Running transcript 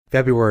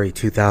February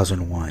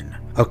 2001,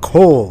 a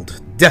cold,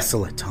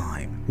 desolate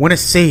time when a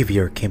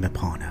savior came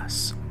upon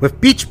us. With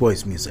Beach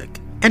Boys music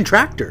and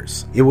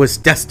tractors, it was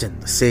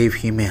destined to save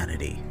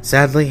humanity.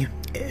 Sadly,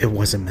 it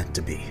wasn't meant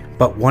to be.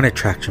 But one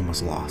attraction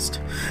was lost,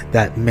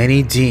 that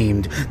many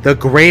deemed the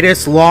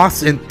greatest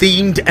loss in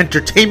themed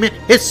entertainment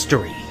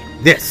history.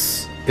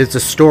 This is the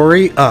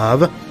story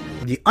of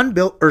the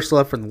unbuilt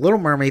Ursula from the Little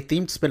Mermaid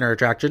themed spinner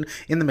attraction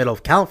in the middle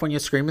of California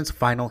Screamin's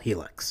final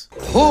helix.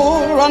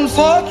 Poor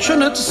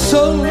unfortunate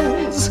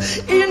souls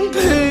in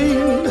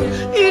pain,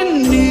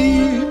 in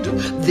need.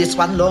 This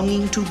one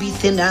longing to be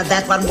thinner,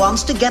 that one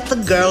wants to get the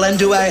girl, and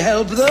do I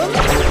help them?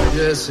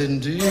 Yes,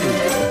 indeed.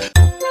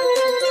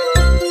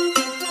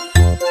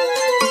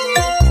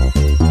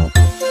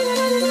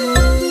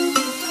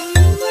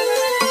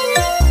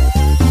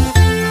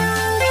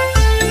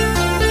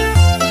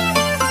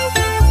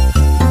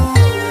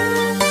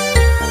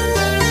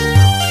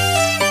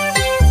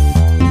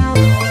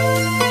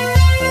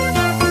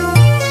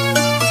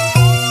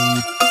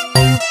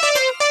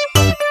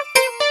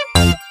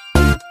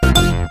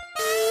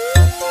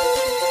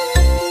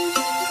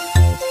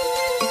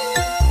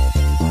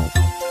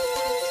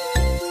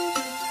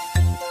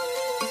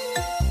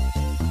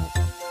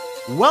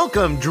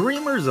 Welcome,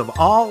 dreamers of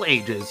all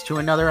ages, to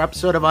another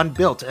episode of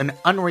Unbuilt, an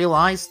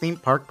unrealized theme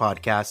park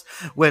podcast.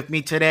 With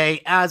me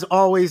today, as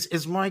always,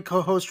 is my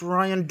co-host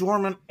Ryan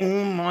Dorman.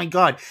 Oh my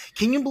god,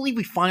 can you believe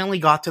we finally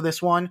got to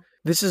this one?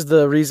 This is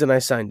the reason I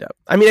signed up.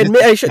 I mean,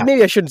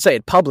 maybe I shouldn't say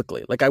it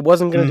publicly. Like, I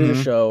wasn't going to do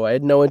the show. I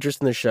had no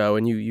interest in the show,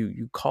 and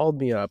you called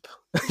me up.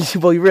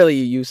 Well,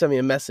 you sent me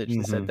a message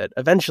and said that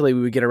eventually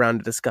we would get around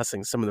to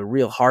discussing some of the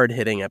real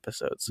hard-hitting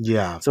episodes.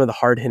 Yeah. Some of the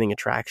hard-hitting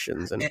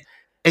attractions.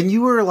 And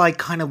you were like,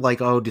 kind of like,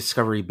 oh,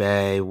 Discovery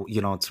Bay,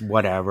 you know, it's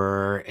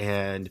whatever.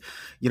 And,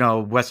 you know,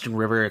 Western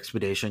River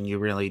Expedition, you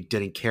really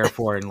didn't care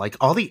for. And like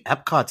all the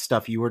Epcot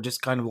stuff, you were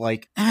just kind of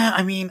like,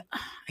 I mean,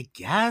 I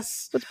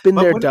guess. It's been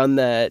there, done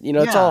that. You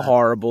know, it's all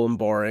horrible and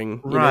boring.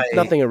 Right. You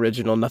know, nothing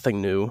original,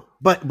 nothing new.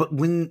 But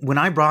when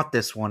I brought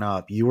this one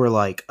up, you were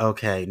like,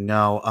 okay,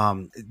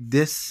 no,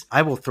 this,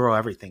 I will throw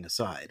everything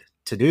aside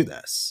to do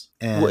this.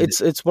 And well,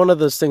 it's one of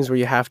those things where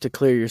you have to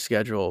clear your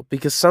schedule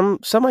because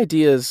some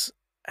ideas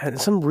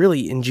and some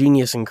really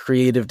ingenious and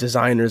creative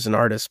designers and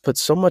artists put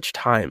so much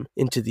time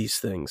into these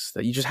things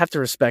that you just have to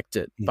respect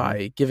it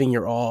by giving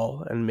your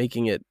all and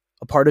making it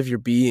a part of your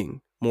being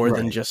more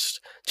than just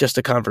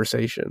a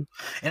conversation.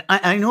 And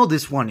I know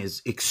this one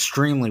is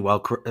extremely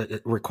well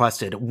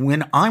requested.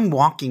 When I'm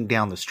walking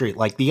down the street,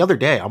 like the other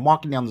day, I'm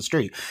walking down the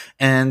street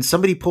and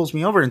somebody pulls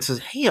me over and says,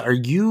 "Hey, are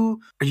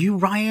you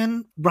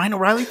Ryan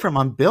O'Reilly from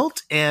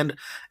Unbuilt?" And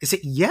I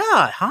said,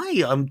 "Yeah,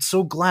 hi, I'm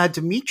so glad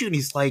to meet you." And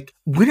he's like,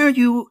 "When are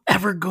you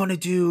ever going to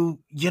do,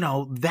 you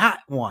know,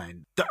 that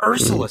one, the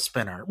Ursula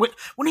spinner?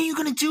 When are you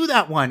going to do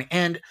that one?"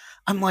 And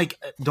I'm like,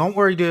 "Don't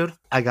worry, dude.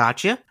 I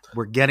got you.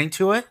 We're getting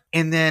to it."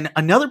 And then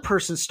another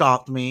person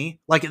stopped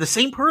me, like the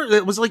same person.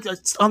 It was like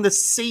on the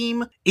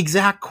same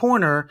exact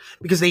corner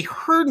because they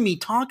heard me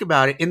talk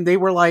about it and they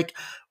were like,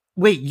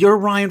 "Wait, you're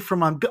Ryan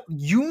from Unbuilt.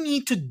 You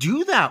need to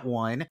do that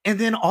one." And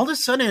then all of a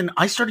sudden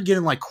I started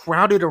getting like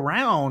crowded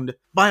around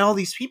by all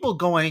these people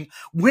going,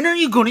 "When are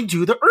you going to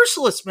do the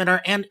Ursula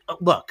spinner?" And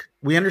look,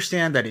 we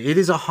understand that it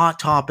is a hot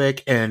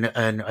topic and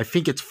I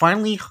think it's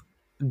finally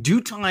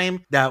due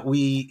time that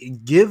we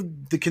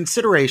give the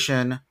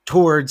consideration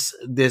towards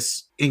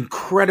this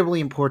incredibly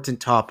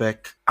important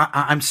topic.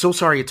 I'm so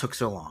sorry it took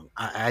so long.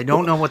 I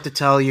don't know what to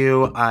tell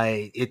you.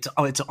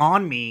 It's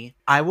on me.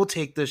 I will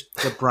take the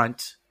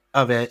brunt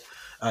of it.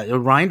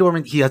 Ryan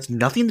Dorman, he has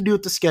nothing to do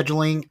with the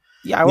scheduling.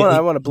 Yeah, I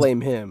want to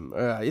blame him.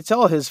 It's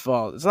all his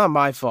fault. It's not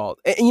my fault.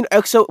 And, you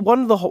know, so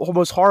one of the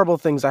most horrible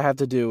things I have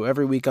to do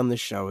every week on this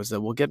show is that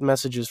we'll get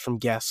messages from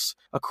guests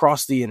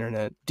across the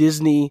internet,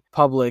 Disney,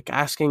 public,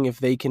 asking if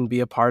they can be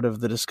a part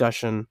of the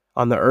discussion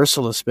on the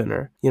Ursula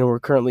spinner. You know, we're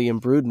currently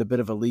embroiled in a bit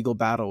of a legal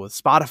battle with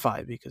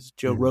Spotify because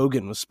Joe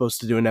Rogan was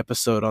supposed to do an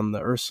episode on the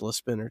Ursula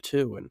spinner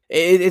too. And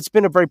it's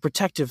been a very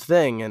protective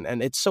thing.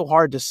 And it's so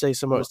hard to say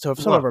some of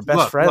our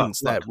best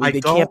friends that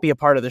they can't be a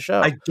part of the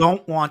show. I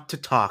don't want to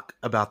talk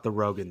about the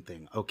Rogan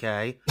thing,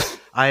 okay?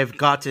 I have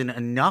gotten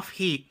enough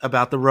heat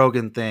about the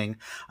Rogan thing.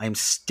 I'm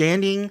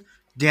standing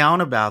down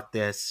about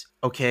this,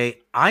 okay?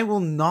 I will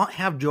not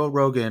have Joe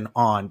Rogan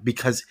on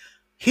because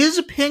his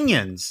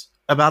opinions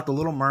about the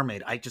Little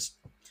Mermaid, I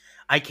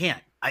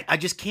can't. I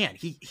just can't.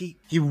 He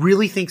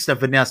really thinks that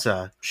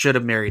Vanessa should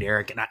have married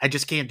Eric, and I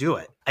just can't do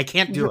it. I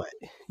can't do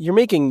it. You're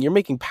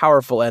making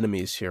powerful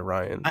enemies here,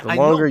 Ryan. The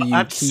longer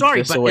you keep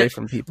this away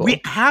from people,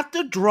 we have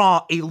to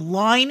draw a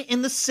line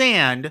in the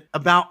sand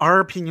about our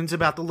opinions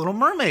about the Little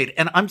Mermaid,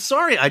 and I'm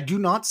sorry, I do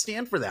not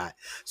stand for that.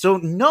 So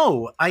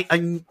no,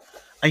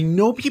 I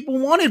know people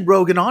wanted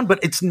Rogan on, but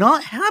it's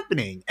not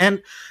happening.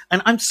 And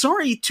I'm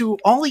sorry to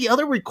all the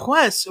other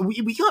requests.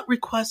 We got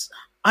requests.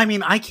 I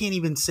mean, I can't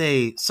even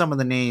say some of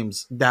the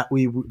names that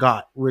we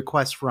got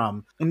requests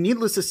from. And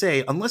needless to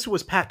say, unless it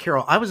was Pat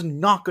Carroll, I was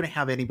not going to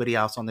have anybody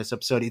else on this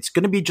episode. It's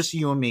going to be just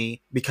you and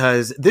me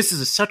because this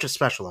is such a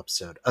special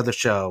episode of the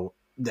show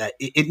that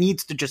it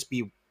needs to just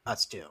be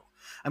us to.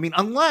 I mean,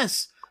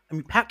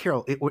 Pat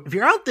Carroll, if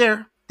you're out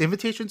there, the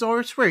invitation's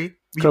always free.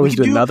 We could always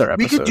do another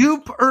episode. We could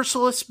do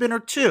Ursula Spinner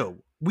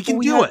 2. We can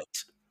do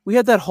it. We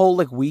had that whole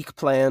week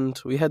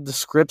planned. We had the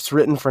scripts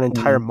written for an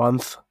entire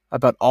month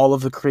about all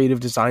of the creative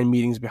design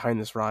meetings behind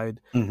this ride.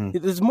 Mm-hmm.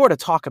 There's more to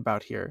talk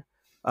about here.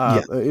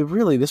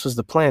 This was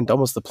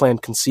almost the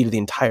planned conceit of the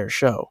entire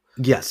show.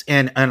 Yes,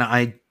 and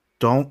I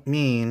don't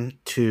mean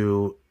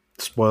to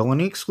spoil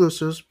any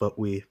exclusives, but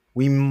we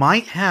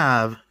might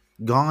have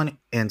gone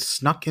and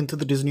snuck into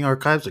the Disney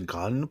archives and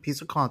gotten a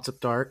piece of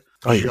concept art.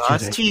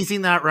 Just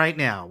teasing that right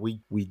now.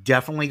 We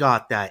definitely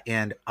got that,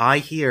 and I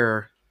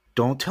hear,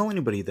 don't tell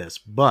anybody this,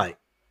 but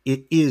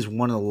it is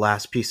one of the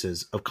last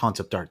pieces of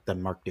concept art that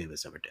Mark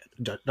Davis ever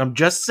did. I'm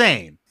just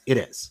saying it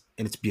is,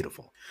 and it's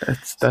beautiful.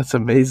 That's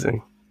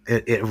amazing.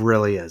 It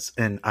really is,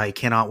 and I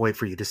cannot wait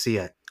for you to see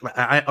it.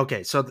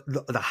 Okay, so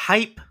the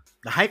hype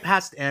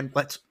has to end.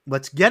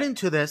 Let's get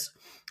into this.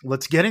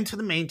 Let's get into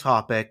the main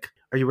topic.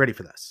 Are you ready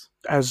for this?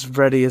 As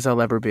ready as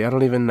I'll ever be. I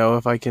don't even know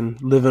if I can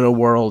live in a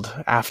world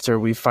after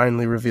we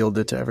finally revealed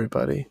it to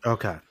everybody.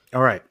 Okay.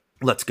 All right.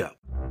 Let's go.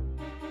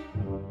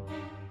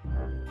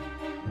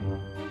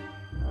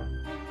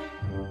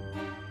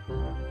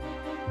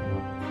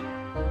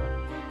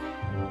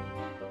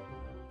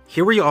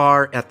 Here we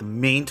are at the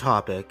main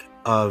topic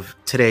of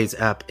today's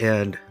ep,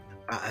 and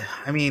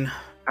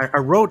I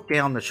wrote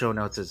down the show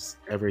notes as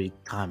every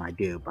time I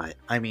do, but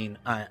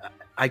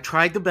I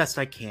tried the best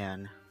I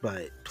can,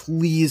 but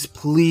please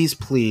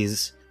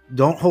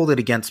don't hold it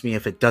against me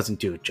if it doesn't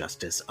do it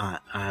justice.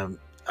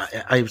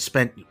 I've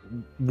spent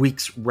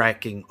weeks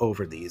racking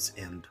over these,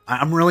 and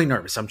I'm really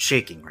nervous. I'm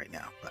shaking right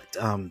now,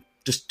 but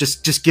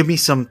just give me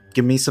some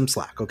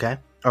slack, okay?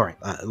 All right,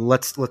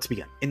 let's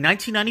begin. In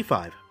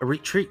 1995, a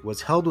retreat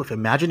was held with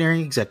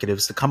Imagineering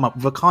executives to come up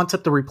with a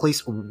concept to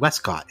replace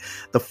Westcott,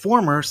 the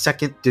former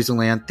second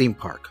Disneyland theme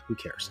park. Who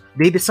cares?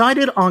 They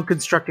decided on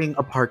constructing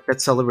a park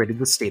that celebrated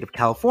the state of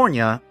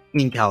California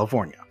in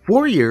California.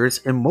 4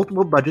 years and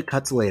multiple budget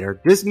cuts later,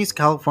 Disney's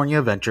California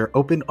Adventure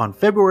opened on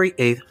February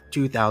 8th,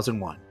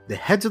 2001. The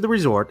heads of the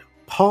resort,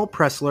 Paul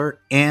Pressler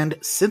and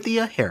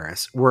Cynthia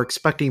Harris, were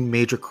expecting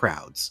major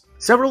crowds.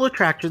 Several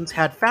attractions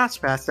had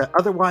Fast Pass that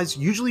otherwise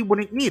usually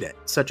wouldn't need it,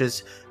 such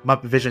as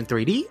Muppet Vision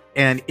 3D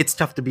and It's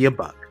Tough to Be a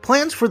Bug.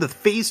 Plans for the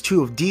Phase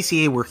 2 of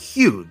DCA were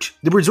huge.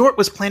 The resort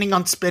was planning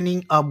on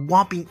spending a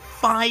whopping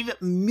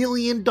 $5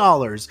 million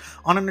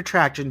on an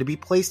attraction to be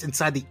placed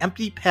inside the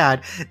empty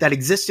pad that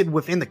existed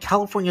within the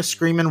California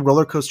Screamin'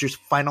 roller coaster's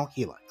final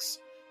helix.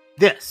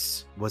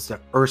 This was the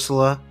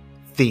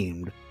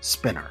Ursula-themed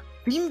spinner.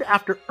 Themed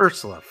after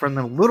Ursula from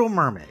The Little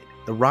Mermaid,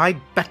 the ride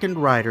beckoned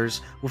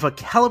riders with a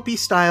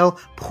Calliope-style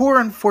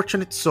Poor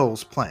Unfortunate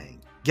Souls playing.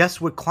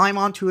 Guests would climb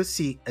onto a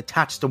seat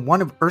attached to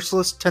one of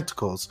Ursula's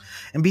tentacles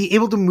and be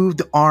able to move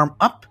the arm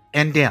up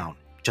and down,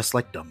 just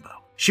like Dumbo.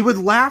 She would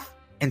laugh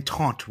and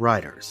taunt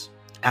riders.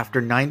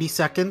 After 90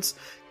 seconds,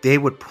 they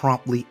would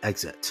promptly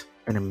exit.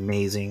 An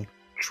amazing,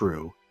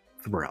 true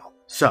thrill.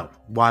 So,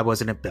 why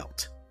wasn't it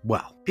built?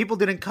 Well, people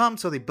didn't come,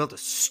 so they built a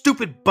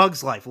stupid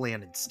Bug's Life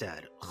land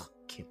instead. Ugh.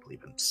 Can't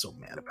believe I'm so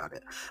mad about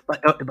it.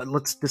 But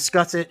let's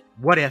discuss it.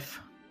 What if?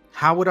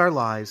 How would our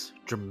lives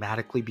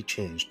dramatically be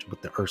changed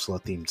with the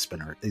Ursula-themed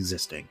spinner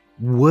existing?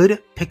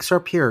 Would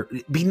Pixar Pier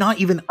be not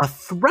even a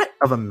threat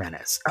of a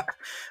menace?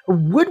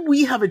 Would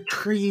we have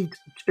achieved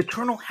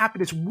eternal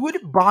happiness?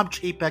 Would Bob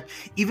Chapek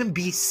even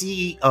be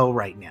CEO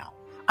right now?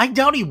 I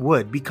doubt he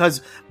would,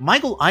 because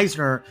Michael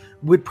Eisner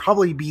would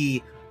probably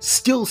be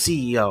still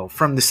CEO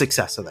from the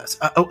success of this.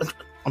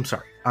 I'm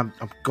sorry. I'm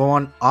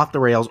going off the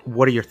rails.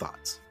 What are your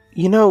thoughts?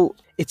 You know,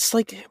 it's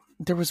like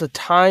there was a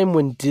time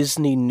when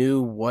Disney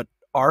knew what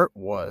art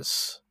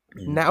was.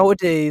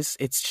 Nowadays,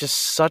 it's just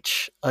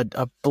such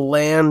a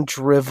bland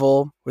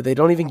drivel where they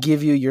don't even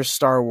give you your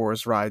Star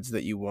Wars rides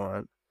that you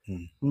want.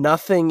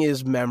 Nothing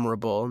is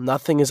memorable.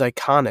 Nothing is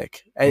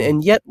iconic.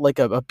 And yet, like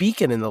a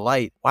beacon in the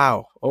light,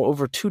 wow,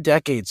 over 2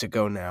 decades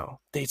ago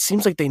now, it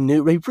seems like they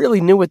really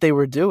knew what they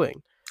were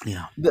doing.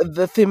 Yeah.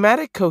 The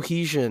thematic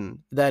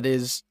cohesion that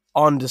is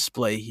on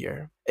display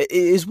here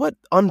is what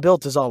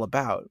Unbuilt is all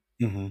about.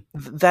 Mm-hmm.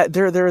 That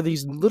there are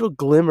these little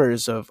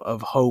glimmers of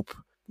hope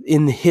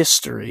in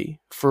history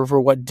for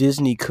what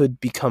Disney could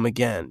become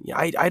again.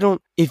 I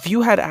don't. If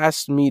you had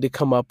asked me to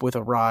come up with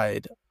a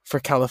ride for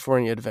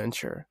California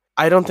Adventure,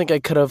 I don't think I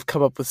could have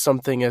come up with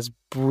something as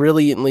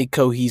brilliantly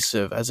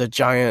cohesive as a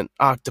giant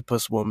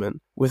octopus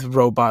woman with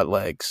robot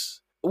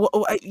legs.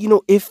 Well,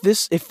 if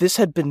this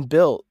had been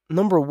built,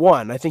 number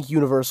one, I think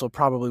Universal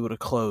probably would have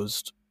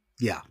closed.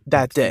 Yeah,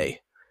 that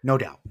day, no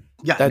doubt.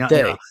 Yeah, that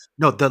day.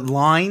 No, the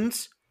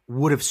lines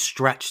would have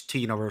stretched to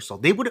Universal.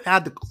 They would have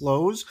had to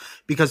close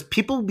because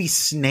people would be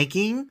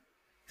snaking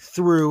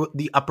through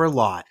the upper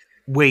lot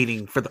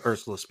waiting for the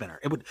Ursula spinner.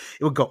 It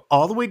would go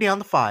all the way down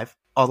the 5,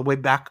 all the way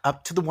back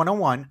up to the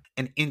 101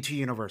 and into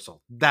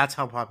Universal. That's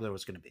how popular it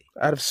was going to be.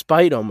 Out of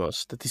spite,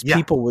 almost, that these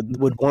people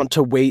would want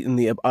to wait in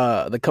the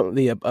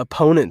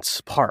opponent's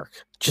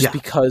park just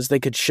because they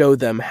could show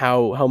them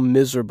how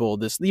miserable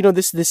this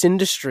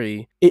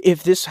industry.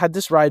 If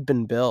this ride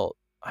been built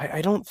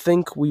I don't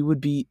think we would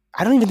be.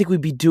 I don't even think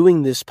we'd be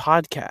doing this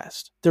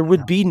podcast. There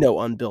would be no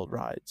unbuilt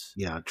rides.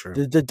 Yeah, true.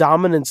 The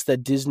dominance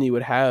that Disney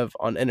would have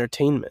on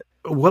entertainment.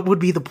 What would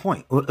be the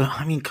point?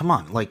 I mean, come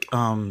on. Like,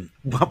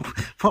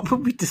 what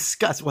would we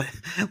discuss?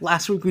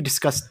 Last week we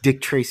discussed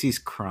Dick Tracy's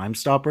Crime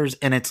Stoppers,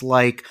 and it's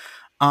like,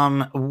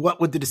 what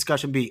would the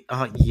discussion be?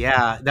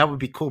 Yeah, that would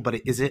be cool, but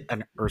is it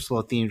an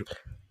Ursula themed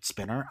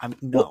spinner? I mean,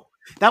 no. Well,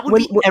 that would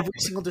be every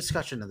single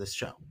discussion of this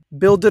show.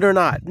 Build it or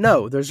not.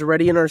 No, there's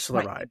already an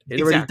Ursula ride. It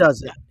already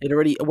does it. Yeah. It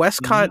already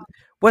Westcott,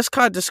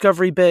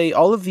 Discovery Bay,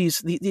 all of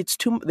these.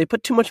 They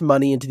put too much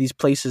money into these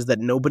places that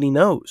nobody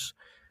knows.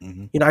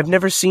 Mm-hmm. You know, I've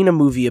never seen a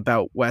movie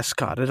about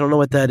Westcott. I don't know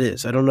what that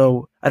is. I don't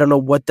know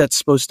what that's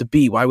supposed to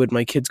be. Why would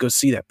my kids go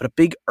see that? But a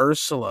big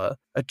Ursula,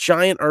 a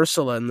giant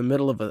Ursula in the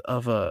middle of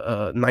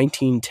a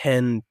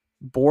 1910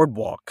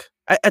 boardwalk.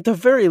 At the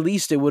very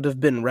least, it would have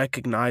been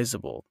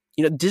recognizable.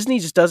 You know, Disney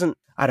just doesn't.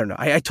 I don't know.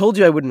 I told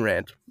you I wouldn't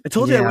rant. I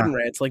told you I wouldn't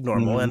rant like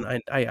normal, and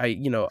I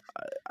know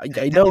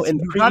in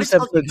the previous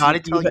episodes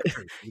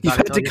you've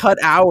had to cut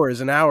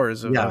hours and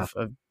hours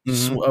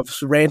of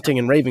ranting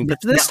and raving. But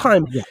this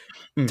time,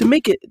 to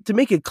make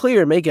it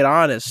clear, make it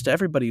honest to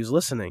everybody who's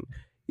listening,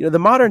 you know, the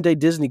modern day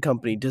Disney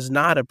company does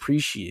not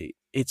appreciate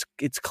its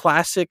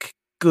classic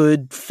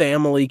good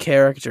family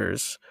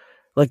characters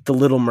like the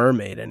Little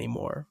Mermaid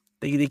anymore.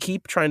 They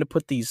keep trying to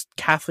put these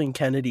Kathleen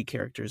Kennedy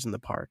characters in the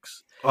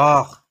parks.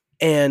 Oh.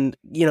 And,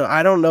 you know,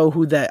 I don't even know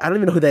who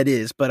that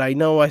is, but I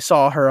know I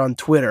saw her on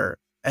Twitter,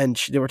 and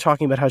they were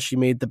talking about how she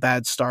made the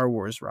bad Star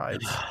Wars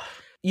rides.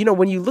 You know,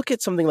 when you look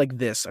at something like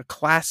this, a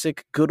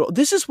classic good old,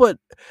 this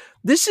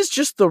is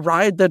just the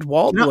ride that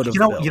Walt would have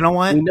built. You know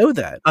what? We know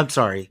that. I'm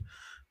sorry,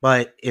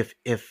 but if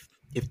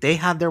they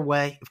had their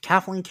way, if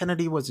Kathleen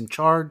Kennedy was in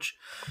charge,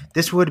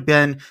 this would have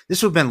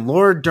been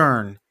Laura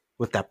Dern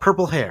with that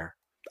purple hair.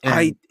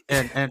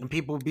 And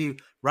people would be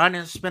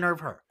riding a spinner of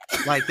her.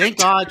 Like, thank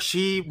God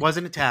she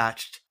wasn't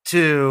attached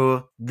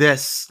to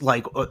this.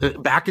 Like,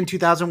 back in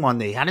 2001,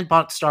 they hadn't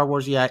bought Star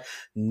Wars yet.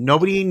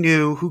 Nobody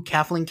knew who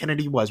Kathleen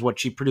Kennedy was, what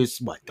she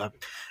produced,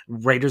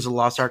 Raiders of the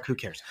Lost Ark, who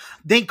cares?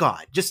 Thank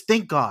God. Just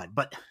thank God.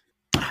 But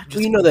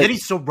getting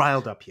so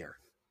riled up here.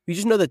 You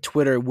just know that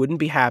Twitter wouldn't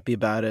be happy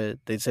about it.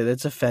 They'd say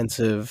that's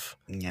offensive.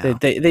 Yeah.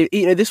 They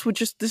you know, this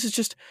is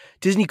just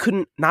Disney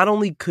couldn't. Not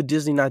only could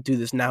Disney not do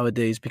this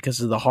nowadays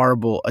because of the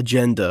horrible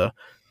agenda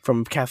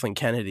from Kathleen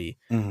Kennedy,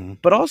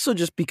 but also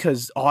just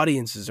because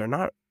audiences they're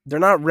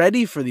not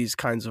ready for these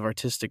kinds of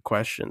artistic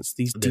questions.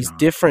 These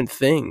different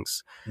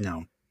things.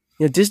 No,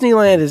 you know,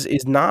 Disneyland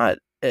is not.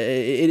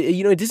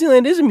 You know,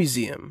 Disneyland is a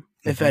museum.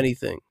 If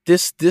anything,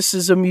 this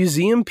is a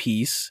museum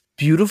piece,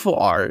 beautiful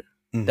art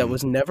that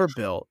was never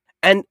built.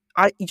 And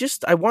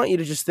I want you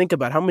to just think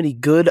about how many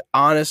good,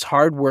 honest,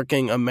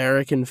 hardworking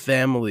American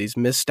families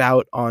missed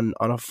out on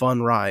a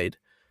fun ride.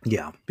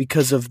 Yeah.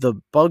 Because of the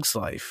Bug's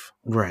Life.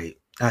 Right.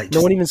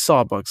 No one even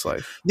saw Bug's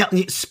Life. Now,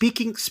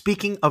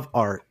 speaking of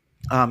art,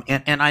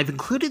 and I've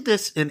included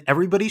this in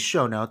everybody's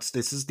show notes.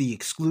 This is the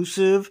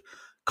exclusive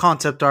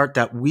concept art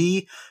that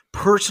we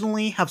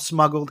personally have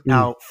smuggled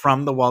out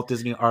from the Walt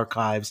Disney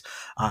Archives.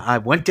 I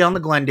went down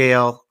to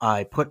Glendale.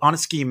 I put on a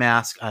ski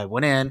mask. I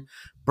went in,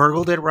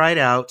 burgled it right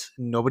out.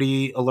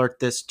 Nobody alert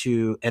this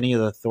to any of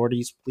the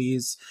authorities,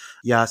 please.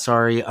 Yeah,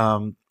 sorry.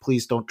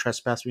 Please don't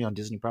trespass me on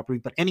Disney property.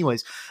 But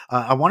anyways,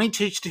 I wanted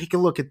to take a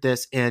look at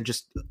this and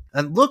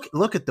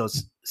look at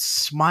those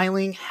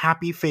smiling,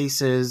 happy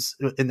faces,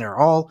 and they're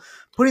all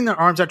putting their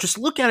arms out. Just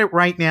look at it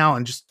right now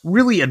and just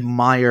really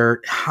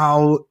admire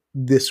how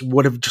this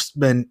would have just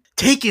been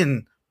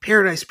taken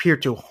Paradise Pier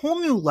to a whole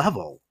new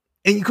level.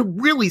 And you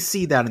could really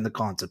see that in the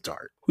concept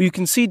art. Well, you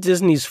can see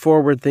Disney's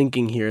forward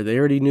thinking here. They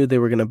already knew they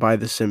were going to buy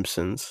The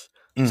Simpsons.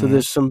 So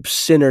there's some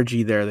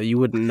synergy there that you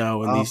wouldn't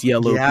know in these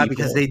yellow people. Yeah,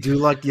 because they do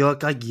look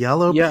like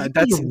yellow people.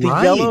 That's the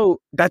right. Yellow.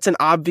 That's an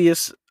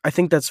obvious. I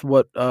think that's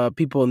what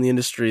people in the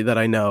industry that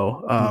I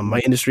know, my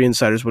industry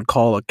insiders would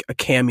call a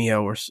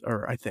cameo,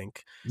 or I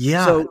think.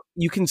 Yeah. So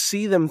you can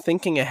see them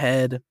thinking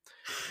ahead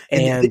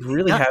and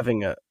really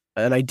having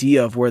an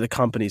idea of where the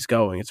company's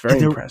going. It's very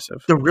impressive.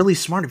 They're really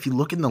smart. If you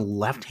look in the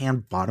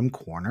left-hand bottom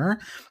corner,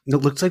 it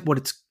looks like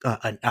it's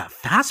a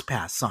Fast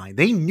Pass sign.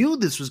 They knew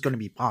this was going to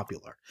be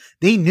popular.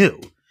 They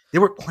knew. They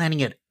were planning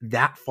it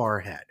that far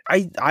ahead.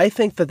 I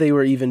think that they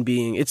were even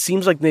being. It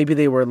seems like maybe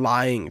they were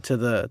lying to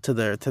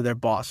their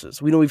bosses.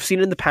 We've seen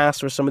it in the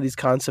past where some of these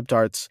concept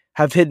arts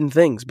have hidden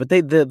things, but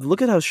they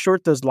look at how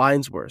short those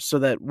lines were, so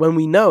that when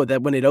we know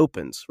that when it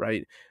opens,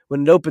 right,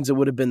 when it opens, it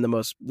would have been the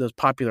most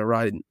popular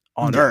ride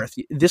on Earth.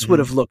 This would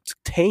have looked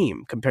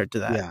tame compared to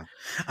that. Yeah,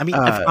 I mean,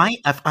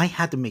 if I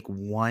had to make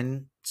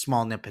one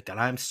small nitpick, and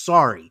I'm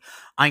sorry,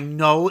 I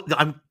know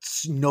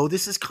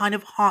this is kind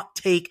of hot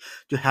take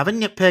to have a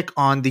nitpick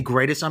on the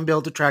greatest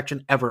unbuilt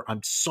attraction ever. I'm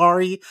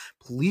sorry,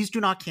 please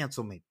do not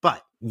cancel me.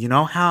 But you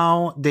know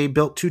how they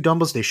built 2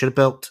 Dumbo's? They should have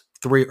built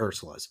 3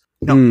 Ursulas.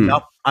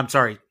 No, I'm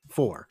sorry,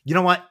 4. You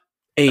know what?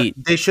 8.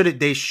 They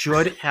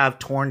should have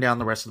torn down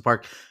the rest of the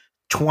park.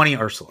 20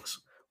 Ursulas.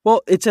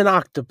 Well, it's an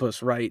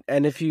octopus, right?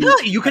 And if Yeah,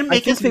 you can I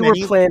make think as they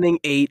many. were planning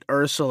 8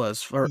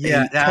 Ursulas or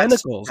 8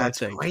 tentacles. I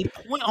That's a think. great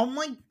point. Oh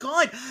my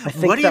god! I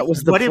think that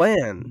was the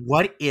plan.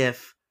 What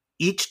if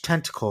each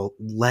tentacle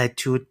led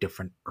to a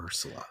different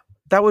Ursula?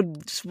 That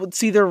would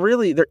see.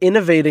 They're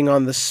innovating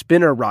on the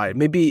spinner ride.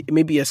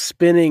 Maybe a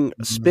spinning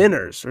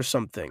spinners or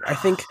something. I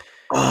think,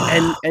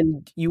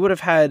 and you would have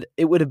had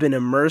it would have been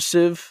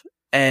immersive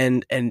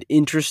and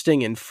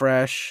interesting and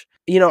fresh.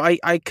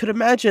 I could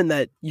imagine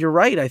that you're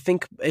right. I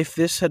think if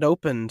this had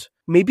opened,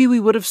 maybe we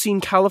would have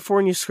seen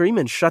California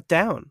Screamin' shut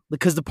down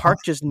because the park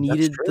just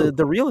needed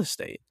the real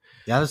estate.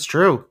 Yeah, that's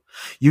true.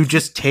 You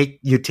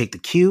take the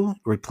queue,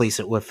 replace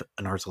it with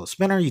an Ursula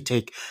spinner. You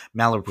take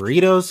Malibu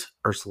Burritos,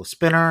 Ursula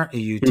spinner.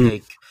 You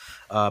take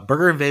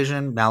Burger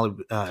Invasion,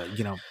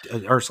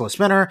 Ursula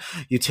spinner.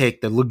 You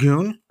take the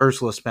Lagoon,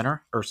 Ursula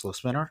spinner. Ursula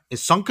spinner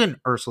is sunken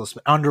Ursula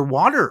spinner,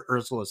 underwater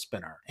Ursula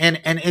spinner, and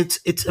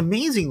it's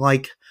amazing.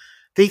 Like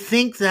they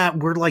think that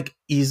we're like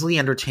easily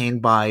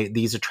entertained by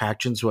these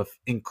attractions with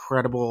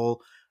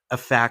incredible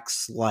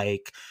effects,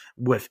 like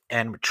with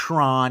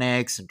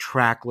animatronics and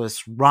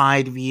trackless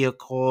ride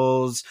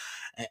vehicles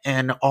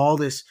and all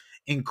this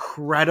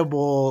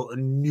incredible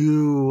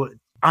new.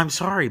 I'm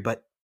sorry,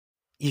 but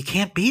you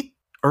can't beat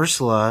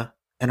Ursula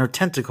and her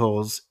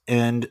tentacles,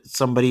 and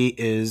somebody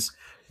is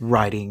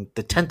riding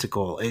the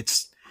tentacle.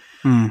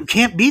 You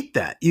can't beat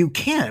that. You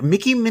can't.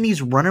 Mickey and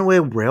Minnie's Runaway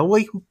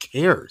Railway. Who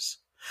cares?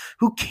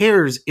 Who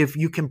cares if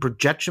you can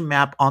projection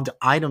map onto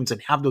items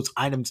and have those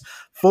items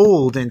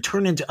fold and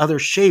turn into other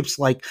shapes,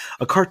 like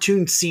a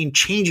cartoon scene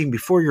changing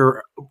before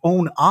your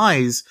own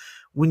eyes,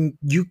 when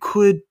you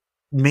could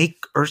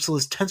make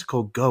Ursula's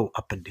tentacle go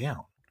up and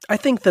down? I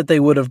think that they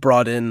would have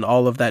brought in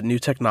all of that new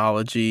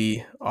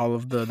technology, all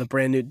of the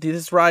brand new.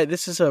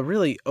 This is a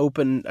really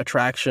open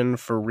attraction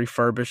for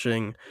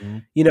refurbishing.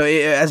 Mm-hmm.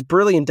 As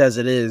brilliant as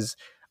it is,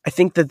 I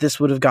think that this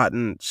would have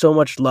gotten so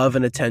much love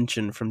and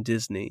attention from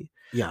Disney.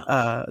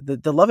 Yeah.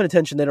 The love and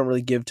attention they don't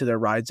really give to their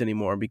rides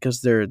anymore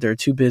because they're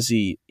too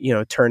busy,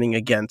 turning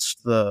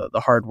against the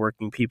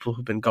hardworking people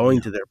who've been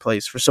going to their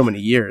place for so many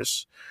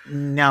years.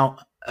 Now,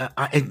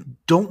 I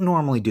don't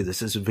normally do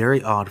this. It's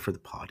very odd for the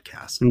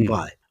podcast,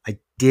 but I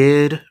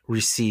did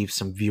receive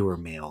some viewer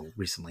mail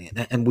recently.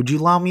 And would you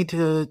allow me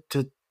to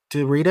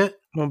read it?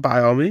 Well,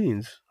 by all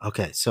means.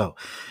 Okay, so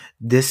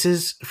this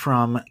is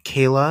from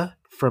Kayla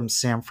from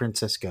San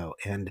Francisco,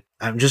 and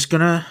I'm just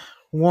gonna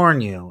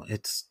warn you,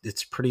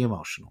 it's pretty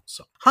emotional.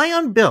 So, hi,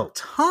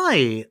 Unbuilt.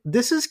 Hi,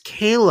 this is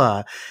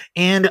Kayla,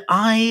 and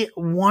I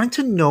wanted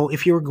to know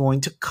if you were going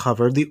to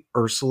cover the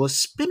Ursula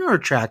spinner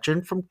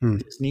attraction from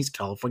Disney's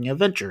California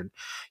Adventure.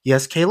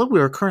 Yes, Kayla,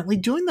 we are currently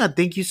doing that.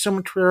 Thank you so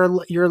much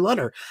for your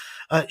letter.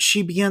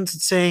 She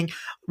begins saying,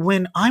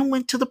 when I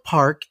went to the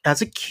park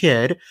as a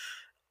kid,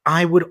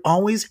 I would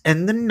always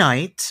end the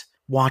night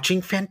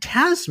watching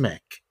Fantasmic.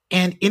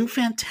 And in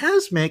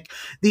Fantasmic,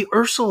 the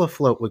Ursula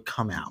float would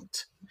come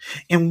out.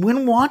 And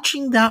when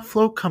watching that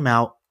float come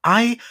out,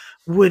 I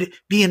would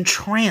be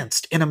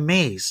entranced and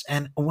amazed.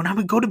 And when I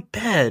would go to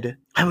bed,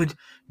 I would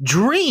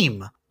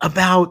dream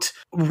about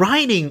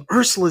riding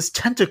Ursula's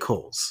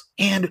tentacles.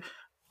 And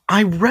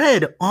I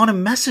read on a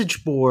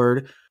message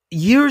board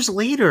years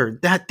later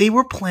that they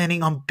were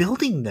planning on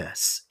building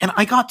this. And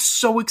I got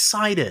so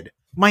excited.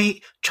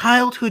 My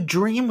childhood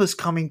dream was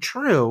coming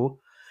true.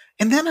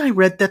 And then I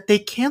read that they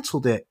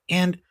canceled it.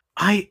 And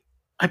I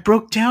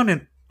broke down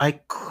and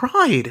I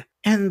cried.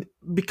 And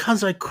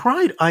because I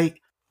cried,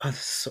 this is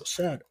so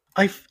sad.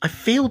 I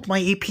failed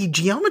my AP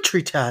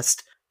geometry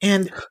test.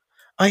 And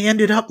I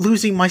ended up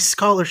losing my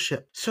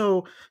scholarship.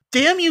 So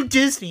damn you,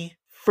 Disney,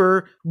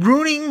 for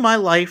ruining my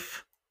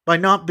life by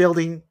not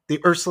building the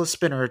Ursula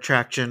Spinner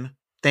attraction.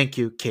 Thank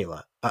you,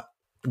 Kayla.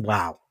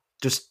 Wow.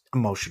 Just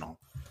emotional.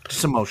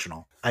 Just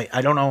emotional.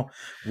 I don't know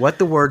what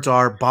the words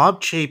are.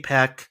 Bob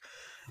Chapek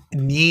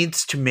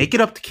needs to make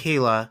it up to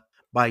Kayla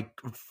by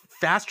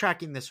fast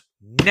tracking this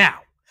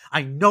now.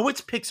 I know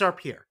it's Pixar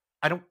Pier.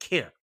 I don't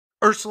care.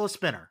 Ursula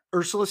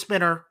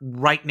Spinner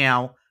right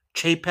now.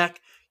 Chapek,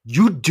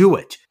 you do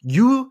it.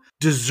 You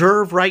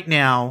deserve right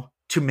now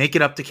to make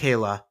it up to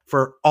Kayla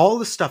for all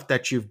the stuff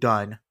that you've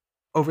done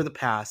over the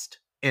past.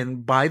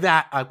 And by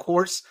that, of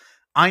course,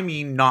 I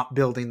mean not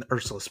building the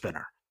Ursula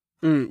Spinner.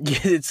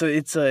 It's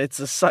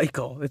a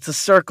cycle. It's a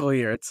circle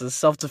here. It's a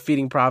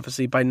self-defeating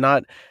prophecy. By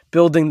not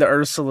building the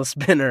Ursula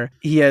Spinner,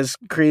 he has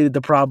created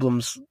the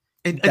problems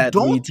that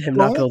lead to him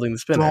not building the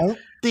spinner. Don't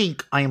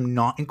think I am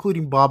not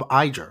including Bob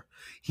Iger.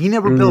 He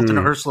never built an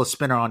Ursula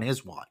Spinner on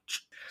his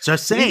watch.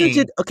 Just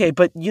saying. Okay,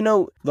 but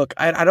look,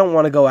 I don't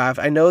want to go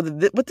after. I know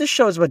that what this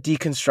show is about,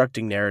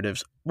 deconstructing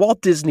narratives.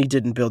 Walt Disney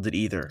didn't build it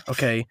either.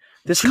 Okay,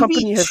 this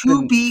company has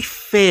to be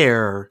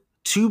fair.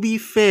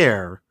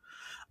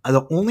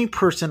 The only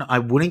person I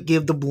wouldn't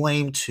give the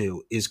blame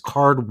to is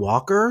Card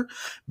Walker,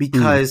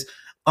 because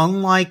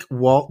unlike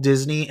Walt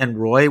Disney and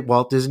Roy,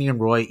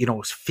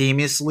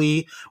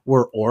 famously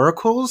were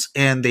oracles,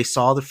 and they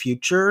saw the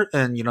future,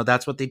 and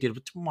that's what they did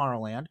with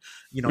Tomorrowland.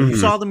 You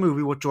saw the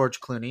movie with George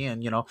Clooney,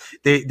 and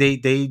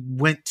they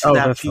went to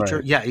that future.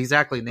 Right. Yeah,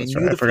 exactly. And they That's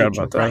knew right. the I forgot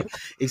future, about that. right?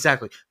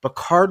 Exactly. But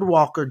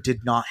Cardwalker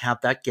did not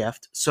have that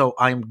gift, so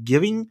I'm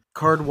giving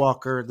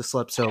Cardwalker the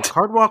slip. So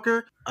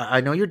Cardwalker,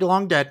 I know you're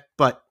long dead,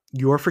 but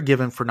you're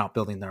forgiven for not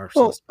building the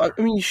Ursula Well, Spinner.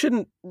 I mean, you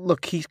shouldn't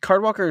look.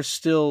 Cardwalker is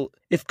still.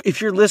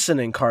 If you're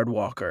listening,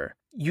 Cardwalker,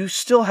 you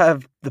still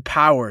have the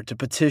power to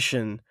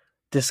petition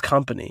this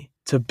company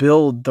to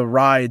build the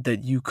ride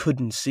that you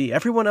couldn't see.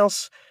 Everyone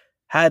else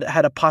had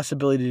a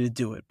possibility to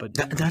do it, but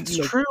That's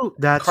true.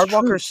 That's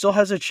Cardwalker true. still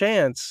has a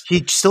chance.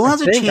 He still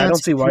has a chance. I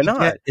don't see why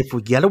not. If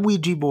we get a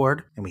Ouija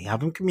board and we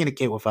have him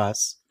communicate with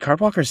us.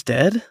 Cardwalker's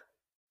dead?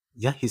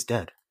 Yeah, he's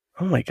dead.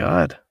 Oh my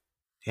god.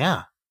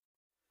 Yeah.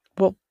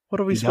 Well, what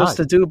are we supposed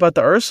to do about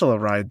the Ursula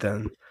ride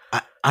then?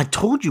 I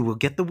told you we'll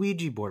get the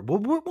Ouija board.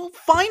 We'll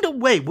find a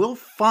way. We'll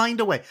find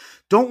a way.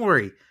 Don't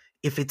worry.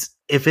 If it's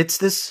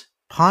this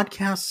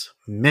podcast's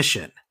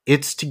mission,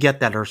 it's to get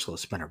that Ursula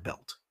Spinner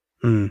built.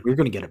 We're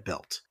going to get it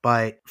built.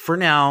 But for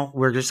now,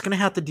 we're just going to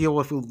have to deal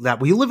with that.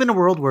 We live in a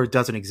world where it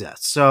doesn't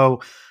exist.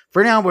 So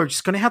for now, we're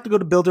just going to have to go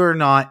to Builder or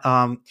Not.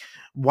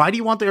 Why do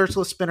you want the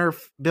Ursula Spinner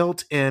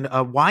built? And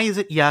why is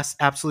it yes?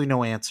 Absolutely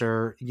no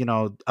answer.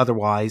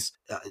 Otherwise,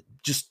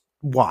 just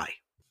why?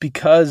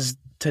 Because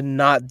to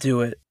not do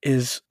it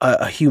is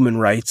a human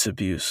rights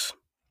abuse.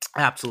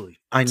 Absolutely.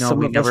 I know Some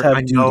we of never us have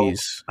I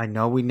duties.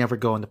 know we never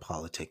go into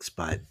politics,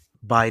 but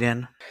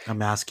Biden,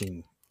 I'm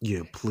asking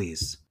you,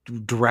 please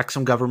direct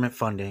some government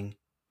funding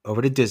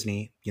over to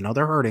Disney.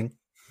 They're hurting.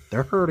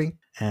 They're hurting.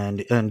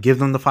 And give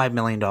them the $5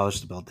 million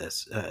to build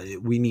this.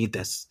 We need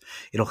this.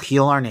 It'll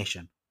heal our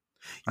nation.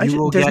 You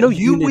will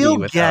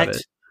get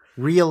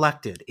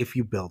reelected if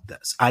you build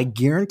this. I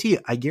guarantee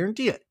it. I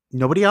guarantee it.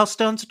 Nobody else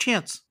stands a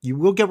chance. You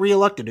will get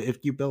reelected if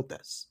you build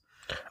this.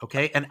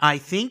 Okay? And I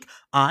think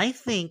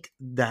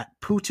that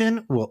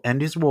Putin will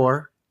end his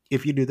war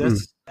if you do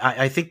this.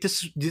 I think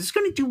this is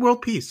going to do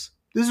world peace.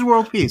 This is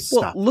world peace.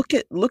 Well,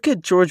 look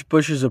at George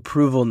Bush's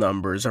approval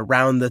numbers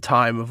around the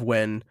time of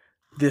when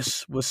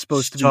this was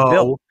supposed to be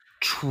built.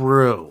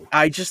 True.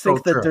 I just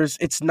think that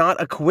it's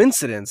not a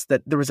coincidence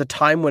that there was a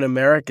time when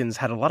Americans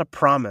had a lot of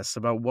promise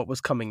about what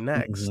was coming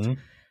next.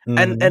 Mm-hmm.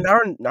 And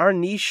our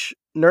niche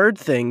nerd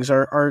things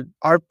are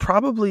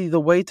probably the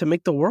way to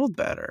make the world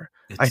better.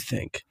 I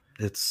think.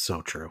 It's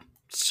so true.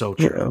 So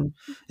true.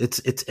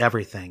 It's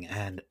everything.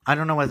 And I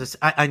don't know why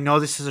I know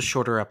this is a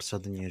shorter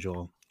episode than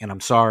usual, and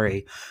I'm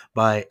sorry,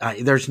 but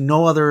there's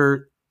no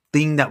other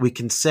thing that we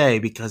can say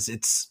because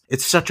it's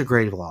such a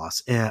grave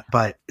loss.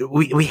 But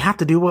we have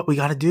to do what we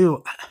got to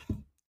do.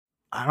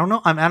 I don't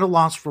know. I'm at a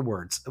loss for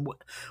words.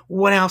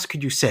 What else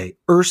could you say?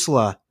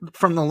 Ursula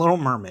from The Little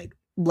Mermaid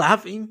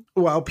laughing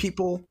while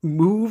people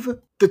move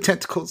the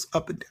tentacles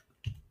up and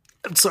down.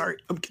 I'm sorry.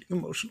 I'm getting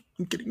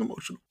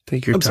emotional.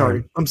 Take your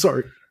time. I'm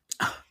sorry.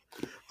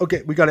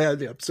 Okay, we got to add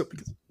the episode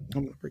because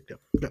I'm going to break down.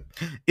 Okay.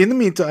 In the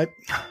meantime,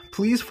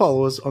 please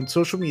follow us on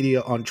social media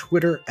on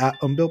Twitter at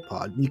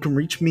UnbuiltPod. You can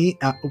reach me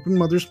at Open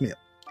Mother's Mail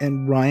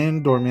and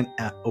Ryan Dorman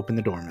at Open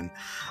the Dorman.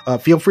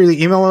 Feel free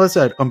to email us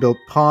at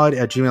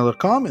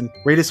unbuiltpod@gmail.com and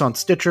rate us on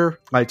Stitcher,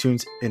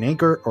 iTunes, and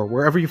Anchor, or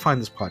wherever you find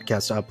this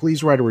podcast.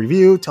 Please write a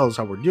review. Tell us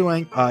how we're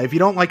doing. If you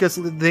don't like us,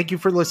 thank you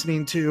for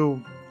listening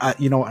to, I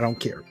don't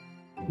care.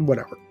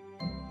 Whatever.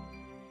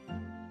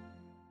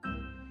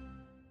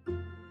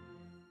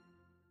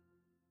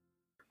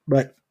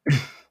 But,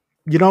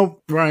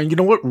 Ryan, you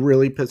know what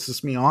really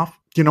pisses me off?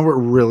 You know what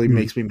really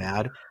makes me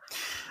mad?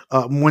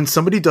 When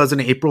somebody does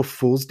an April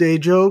Fool's Day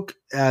joke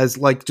as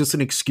like just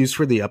an excuse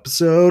for the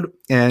episode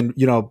and,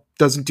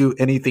 doesn't do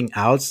anything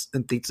else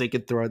and thinks they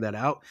can throw that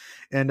out.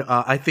 And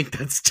I think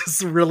that's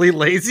just really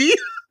lazy.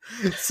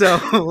 So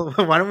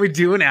why don't we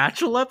do an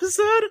actual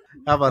episode?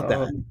 How about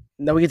that?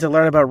 Now we get to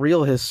learn about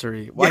real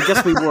history. Well, I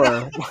guess we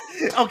were.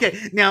 Okay,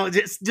 now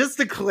just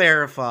to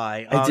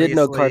clarify. I did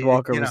know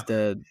Cardwalker was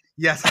dead.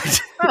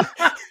 Yes.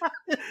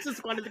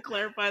 Just wanted to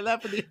clarify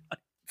that for the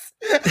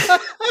audience.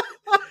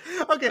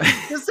 Okay,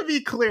 just to be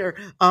clear,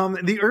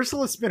 the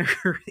Ursula Spinner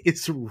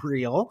is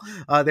real.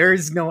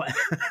 There's no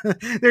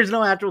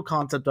actual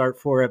concept art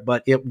for it,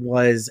 but it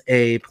was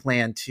a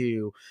plan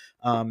to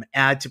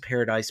add to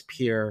Paradise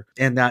Pier,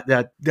 and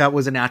that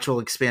was an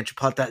actual expansion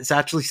plot that's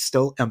actually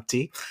still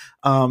empty.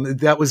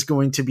 That was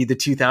going to be the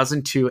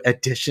 2002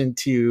 addition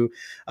to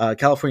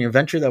California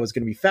Adventure that was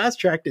going to be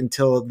fast-tracked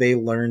until they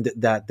learned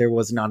that there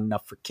was not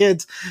enough for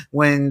kids,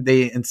 when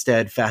they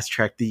instead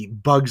fast-tracked the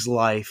Bugs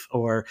Life,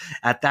 or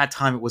at that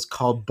time it was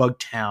called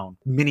Bugtown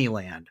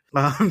Miniland.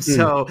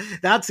 So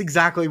that's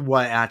exactly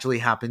what actually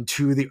happened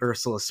to the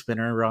Ursula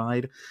Spinner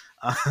ride.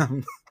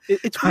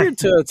 It's weird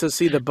to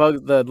see the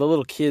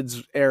little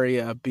kids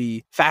area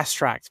be fast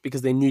tracked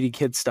because they needed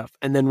kid stuff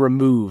and then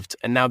removed,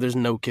 and now there's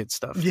no kid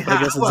stuff. Yeah, I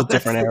guess it's a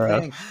different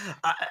era.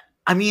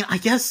 I mean, I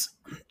guess,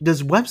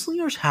 does Web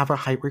Slingers have a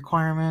height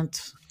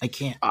requirement? I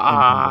can't.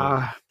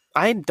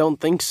 I don't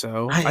think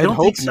so. I I'd don't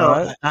hope think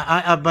so.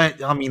 not.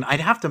 But I mean, I'd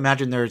have to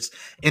imagine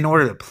in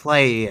order to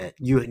play it,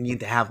 you would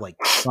need to have like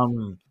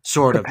some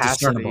sort of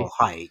Capacity. discernible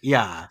height.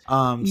 Yeah.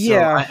 So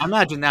Yeah. I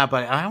imagine that,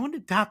 but I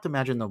would have to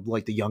imagine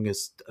the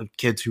youngest of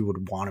kids who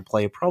would want to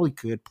play it probably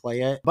could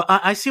play it. But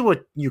I see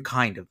what you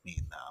kind of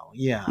mean, though.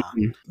 Yeah.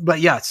 Mhm.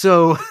 But yeah,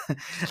 so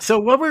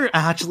what we're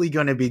actually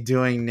going to be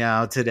doing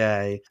now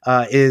today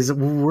is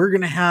we're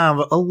going to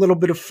have a little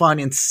bit of fun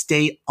and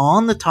stay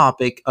on the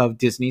topic of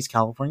Disney's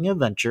California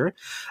Adventure.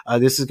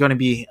 This is going to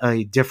be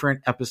a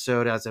different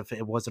episode, as if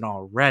it wasn't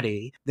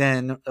already,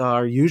 than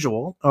our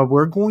usual.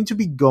 We're going to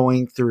be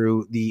going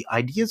through the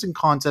ideas and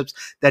concepts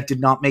that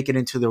did not make it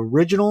into the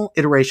original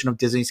iteration of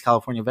Disney's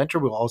California Adventure.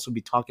 We'll also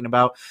be talking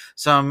about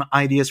some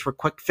ideas for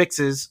quick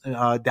fixes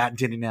that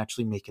didn't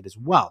actually make it as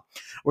well.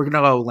 We're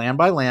going to go land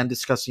by land,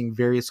 discussing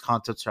various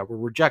concepts that were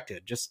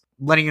rejected. Just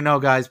letting you know,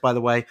 guys, by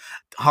the way,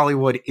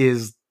 Hollywood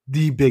is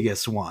the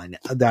biggest one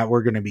that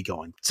we're going to be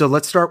going. So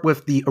let's start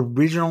with the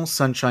original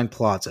Sunshine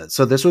Plaza.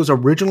 So this was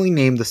originally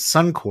named the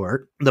Sun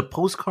Court. The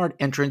postcard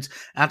entrance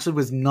actually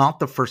was not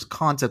the first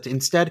concept.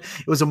 Instead,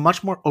 it was a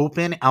much more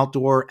open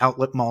outdoor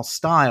outlet mall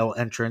style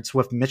entrance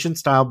with mission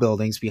style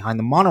buildings behind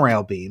the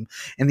monorail beam.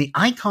 And the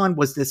icon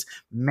was this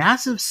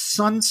massive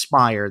sun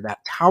spire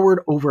that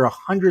towered over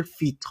 100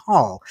 feet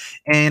tall.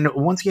 And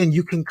once again,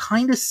 you can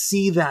kind of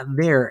see that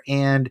there.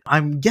 And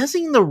I'm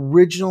guessing the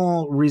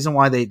original reason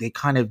why they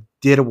kind of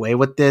did away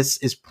with this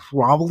is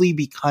probably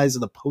because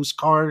the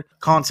postcard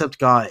concept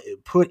got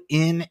put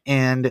in,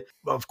 and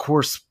of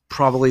course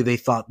probably they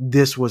thought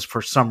this was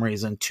for some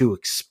reason too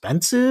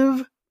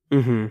expensive.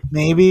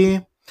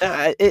 Maybe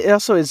it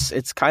also is.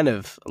 It's kind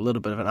of a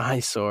little bit of an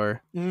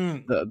eyesore.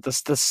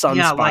 The sun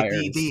spire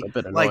is a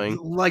bit annoying.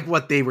 Like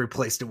what they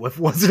replaced it with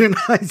wasn't an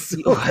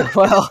eyesore.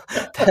 Well,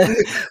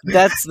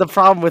 that's the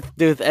problem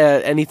with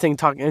anytime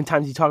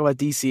you talk about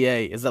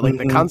DCA is that like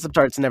the concept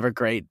art's never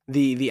great.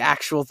 The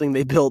actual thing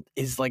they built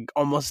is like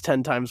almost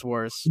 10 times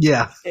worse.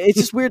 Yeah, it's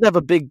just weird to have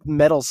a big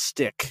metal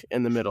stick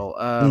in the middle.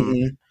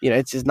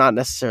 It's just not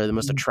necessarily the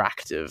most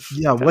attractive.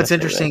 Yeah, what's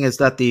interesting is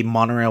that the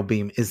monorail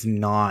beam is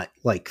not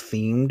like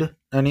themed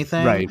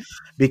anything, right?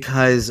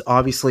 Because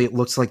obviously it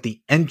looks like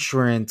the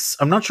entrance.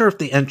 I'm not sure if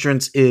the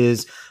entrance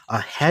is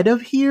ahead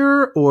of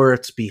here or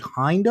it's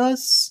behind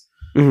us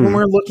when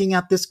we're looking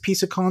at this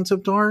piece of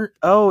concept art.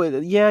 Oh,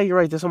 yeah, you're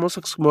right. This almost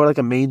looks more like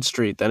a main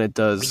street than it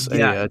does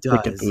a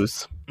ticket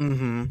booth.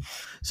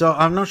 So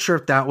I'm not sure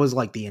if that was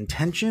like the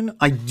intention.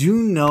 I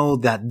do know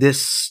that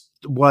this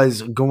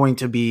was going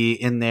to be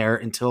in there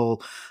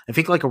until I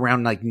think like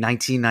around like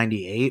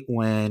 1998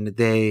 when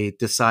they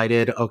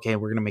decided, okay,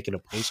 we're going to make it a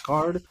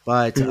postcard,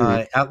 but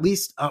at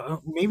least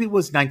maybe it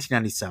was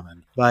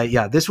 1997. But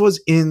yeah, this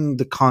was in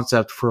the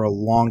concept for a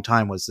long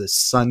time, was this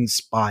sun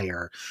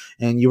spire,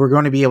 and you were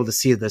going to be able to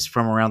see this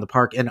from around the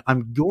park. And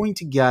I'm going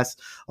to guess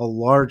a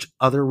large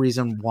other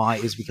reason why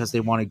is because they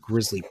wanted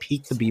Grizzly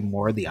Peak to be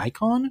more the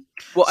icon.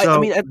 Well, so, I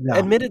mean,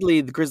 admittedly,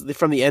 the Grizzly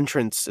from the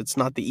entrance, it's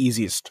not the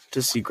easiest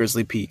to see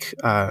Grizzly Peak.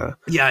 Yeah,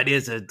 it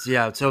is.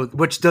 So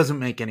which doesn't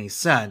make any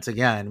sense.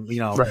 Again,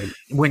 right.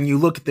 When you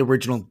look at the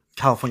original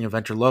California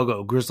Adventure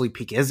logo, Grizzly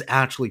Peak is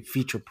actually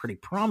featured pretty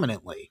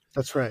prominently.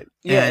 That's right.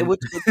 Yeah,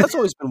 that's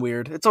always been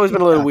weird. It's always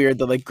been a little weird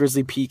that like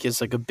Grizzly Peak is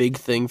like a big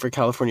thing for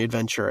California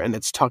Adventure, and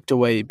it's tucked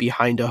away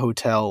behind a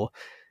hotel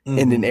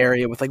in an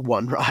area with like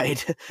one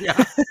ride.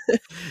 Yeah,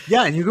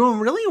 and you can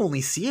really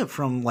only see it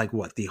from like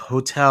the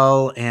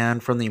hotel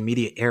and from the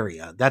immediate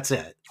area. That's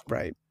it.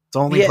 Right. It's the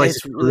only place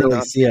it's you really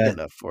not see it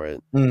enough for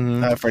it.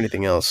 For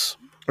anything else.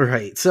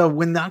 Right. So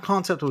when that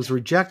concept was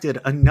rejected,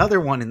 another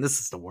one, and this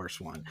is the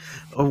worst one,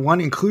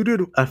 one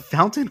included a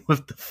fountain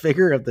with the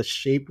figure of the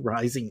shape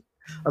rising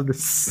of the.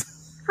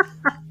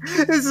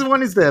 This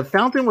one is the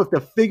fountain with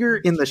the figure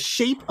in the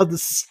shape of the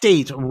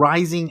state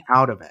rising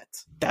out of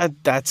it.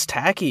 That's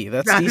tacky.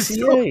 That's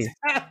DCA. So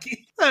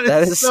tacky.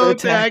 That is so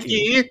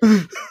tacky.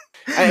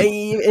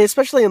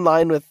 Especially in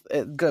line with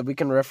good, we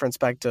can reference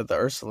back to the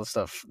Ursula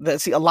stuff.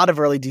 A lot of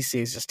early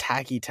DCA is just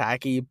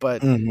tacky,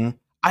 but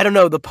I don't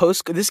know.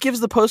 This gives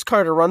the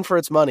postcard a run for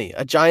its money.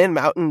 A giant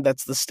mountain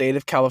that's the state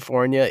of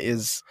California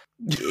is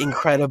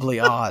incredibly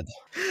odd.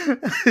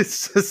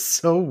 It's just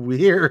so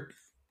weird.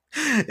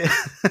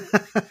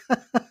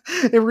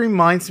 It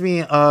reminds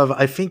me of,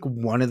 I think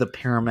one of the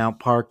Paramount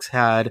parks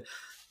had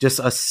just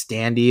a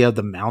standee of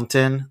the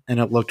mountain, and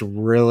it looked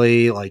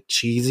really like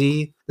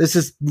cheesy.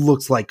 This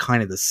looks like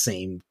kind of the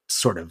same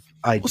sort of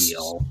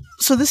ideal.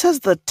 So this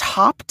has the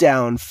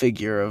top-down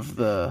figure of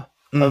the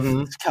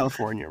of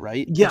California,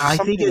 right? Yeah, I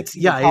think it's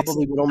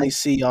probably would only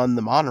see on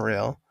the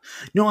monorail.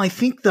 No, I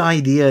think the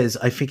idea is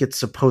it's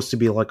supposed to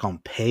be like on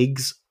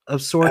pegs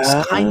of sorts,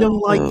 kind of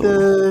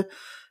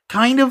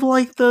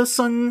like the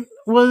sun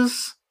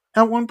was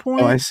at one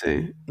point. Oh, I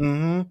see.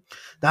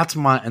 That's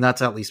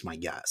at least my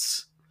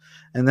guess.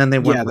 And then they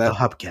went with the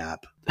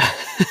hubcap.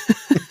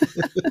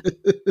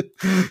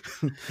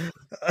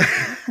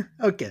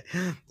 Okay.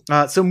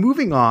 So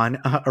moving on,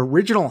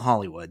 original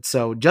Hollywood.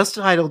 So just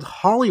titled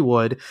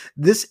Hollywood,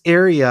 this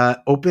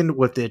area opened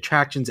with the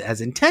attractions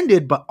as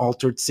intended, but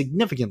altered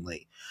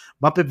significantly.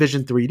 Muppet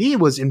Vision 3D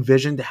was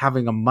envisioned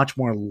having a much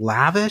more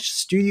lavish,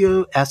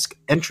 studio-esque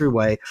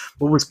entryway,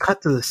 but was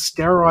cut to the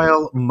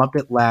sterile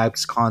Muppet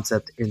Labs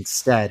concept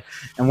instead.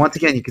 And once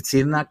again, you can see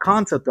it in that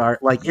concept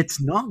art. Like,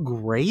 it's not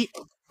great,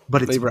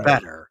 but it's Right.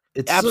 better.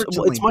 It's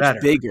certainly It's much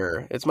better.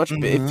 bigger. It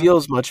Mhm.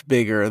 feels much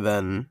bigger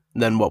than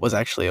what was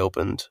actually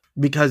opened.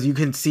 Because you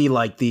can see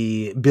like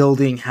the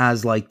building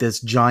has like this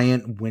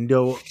giant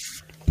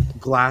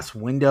glass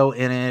window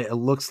in it. It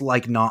looks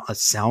like not a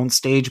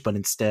soundstage, but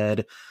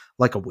instead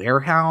like a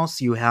warehouse.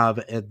 You have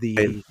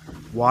the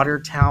water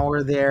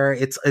tower there.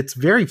 It's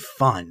very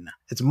fun.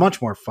 It's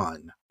much more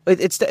fun.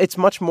 It's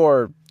much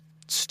more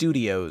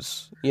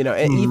studios, you know.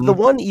 And Mhm. the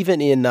one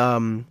even in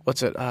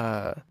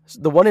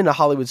the one in the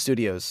Hollywood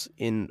Studios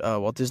in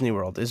Walt Disney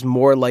World is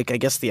more like, I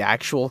guess, the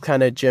actual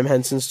kind of Jim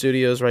Henson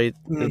Studios, right?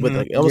 With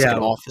like almost like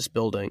an office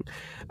building.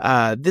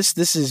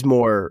 This is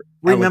more.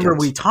 Remember, elegant.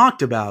 we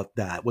talked about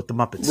that with the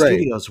Muppet Right.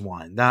 Studios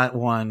one. That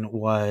one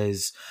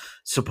was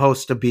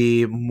supposed to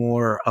be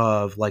more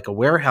of like a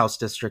warehouse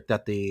district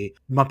that the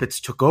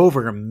Muppets took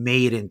over and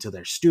made into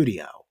their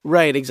studio.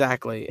 Right,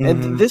 exactly. Mhm.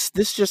 And this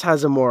just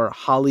has a more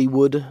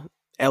Hollywood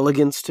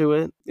elegance to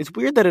it. It's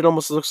weird that it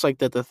almost looks like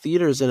that the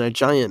theater's in a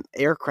giant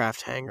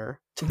aircraft hangar.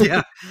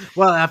 Yeah.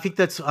 Well, I think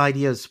that's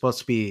idea is supposed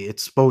to be.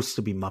 It's supposed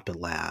to be Muppet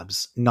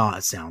Labs, not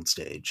a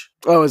soundstage.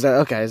 Oh, is that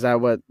okay? Is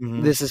that what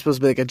Mhm. this is supposed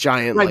to be, like a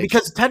giant? Right, like,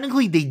 because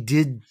technically they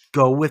did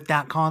go with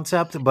that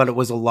concept, but it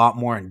was a lot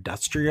more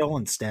industrial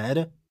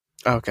instead.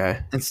 okay,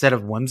 Instead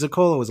of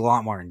whimsical, it was a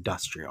lot more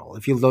industrial.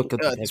 If you look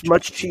at the it's pictures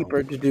much of the building.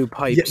 cheaper to do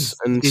pipes Yes,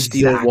 and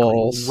steel exactly.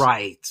 walls.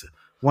 Right.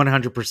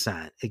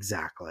 100%.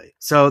 Exactly.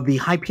 So the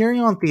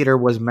Hyperion Theater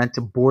was meant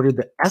to border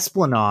the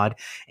Esplanade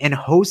and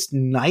host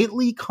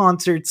nightly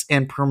concerts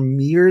and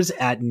premieres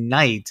at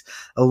night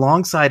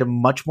alongside a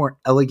much more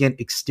elegant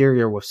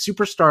exterior with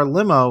Superstar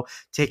Limo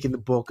taking the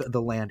bulk of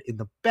the land in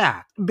the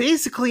back.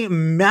 Basically,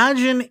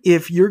 imagine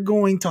if you're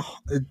going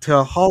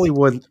to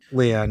Hollywood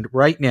land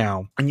right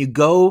now and you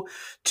go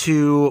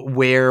to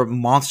where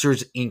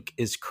Monsters Inc.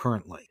 is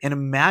currently. And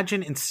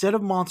imagine instead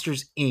of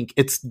Monsters Inc.,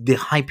 it's the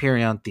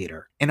Hyperion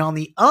Theater. And on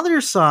the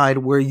other side,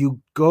 where you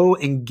go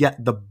and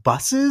get the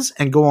buses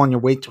and go on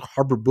your way to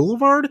Harbor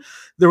Boulevard,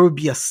 there would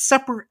be a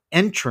separate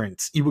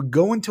entrance. You would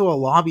go into a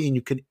lobby and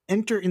you could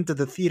enter into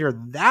the theater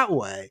that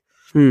way.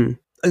 Hmm.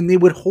 And they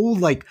would hold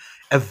like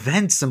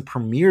events and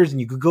premieres, and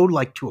you could go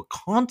like to a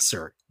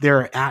concert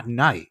there at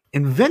night.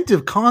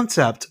 Inventive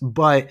concept,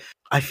 but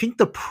I think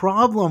the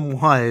problem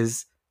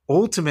was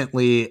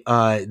ultimately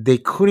they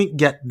couldn't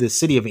get the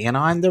city of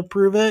Anaheim to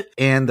approve it,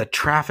 and the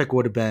traffic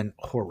would have been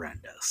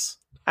horrendous.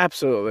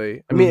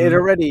 Absolutely. I mean,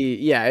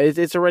 Mhm.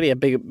 it's already a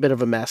bit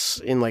of a mess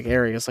in like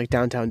areas like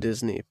downtown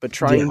Disney. But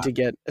trying Yeah. to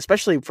get,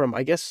 especially from,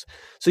 I guess,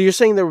 so you're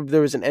saying there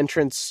was an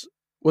entrance.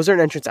 Was there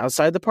an entrance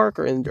outside the park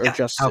or Yeah,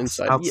 just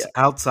inside? Yeah,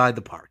 outside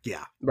the park.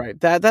 Yeah. right.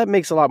 That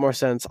makes a lot more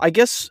sense. I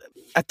guess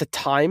at the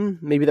time,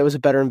 maybe that was a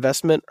better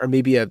investment, or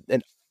maybe a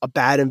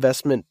bad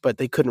investment, but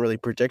they couldn't really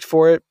predict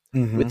for it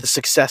Mhm. with the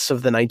success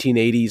of the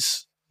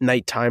 1980s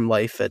nighttime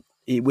life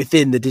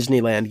within the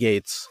Disneyland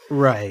gates.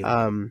 Right.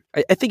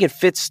 I think it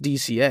fits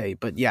DCA,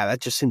 but yeah, that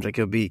just seems like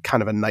it would be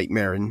kind of a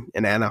nightmare in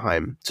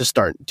Anaheim to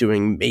start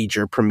doing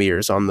major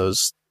premieres on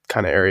those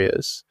kind of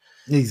areas.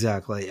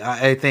 Exactly.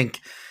 I think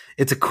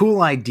it's a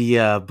cool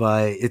idea,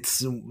 but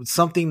it's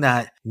something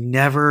that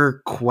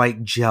never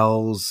quite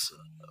gels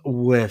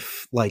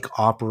with like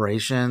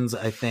operations.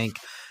 I think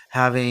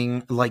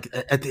having like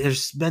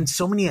there's been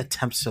so many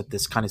attempts at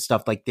this kind of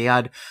stuff. Like they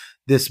had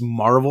this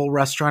Marvel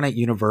restaurant at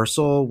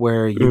Universal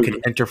where you could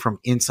enter from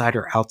inside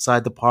or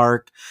outside the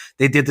park.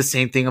 They did the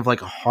same thing of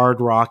like a Hard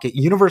Rocket.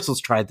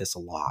 Universal's tried this a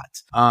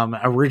lot.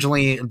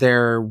 Originally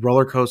their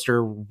roller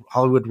coaster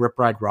Hollywood Rip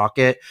Ride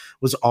Rocket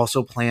was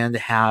also planned to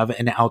have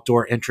an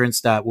outdoor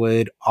entrance that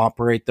would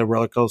operate the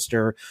roller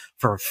coaster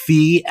for a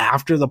fee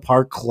after the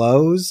park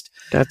closed.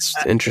 That's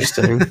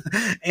interesting.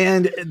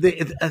 And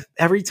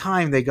every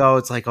time they go,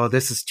 it's like, oh,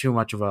 this is too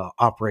much of an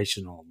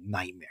operational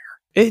nightmare.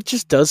 It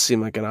just does seem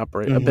like a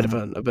bit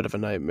of a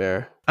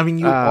nightmare. I mean,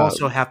 you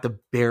also have to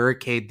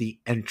barricade the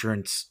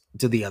entrance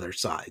to the other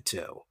side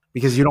too,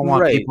 because you don't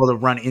want Right. people to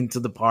run into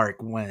the park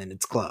when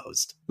it's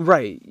closed.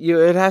 Right. It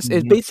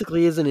Mhm.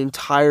 basically is an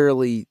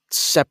entirely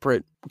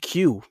separate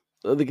queue.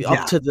 Like, Yeah.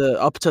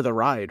 up to the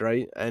ride,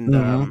 right? And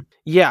Mhm.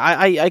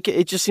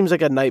 it just seems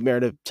like a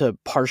nightmare to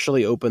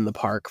partially open the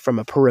park from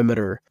a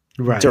perimeter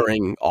Right.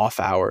 during off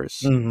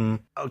hours. Mhm.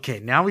 Okay,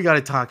 now we got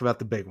to talk about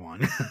the big one.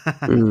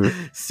 Mm.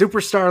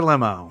 Superstar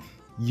Limo.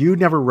 You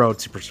never rode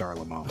Superstar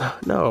Limo.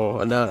 No,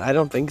 I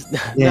don't think.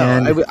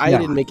 And- I yeah.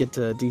 didn't make it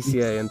to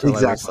DCA until I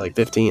was Exactly. like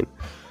 15.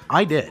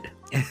 I did.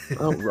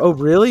 Oh,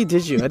 really?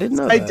 Did you? I didn't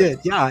know I that. did.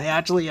 Yeah, I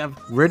actually have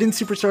ridden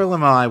Superstar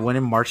Limo. I went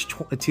in March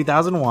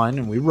 2001,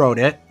 and we rode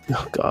it.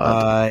 Oh,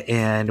 God.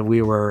 And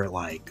we were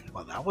like,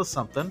 well, that was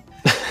something.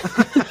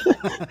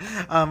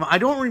 I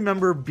don't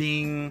remember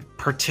being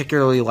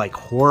particularly like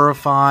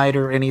horrified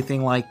or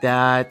anything like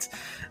that.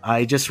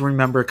 I just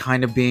remember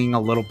kind of being a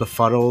little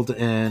befuddled,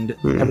 and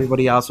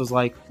everybody else was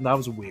like, that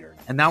was weird.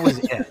 And that was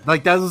it.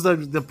 Like, that was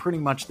the pretty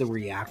much the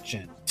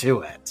reaction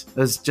to it. It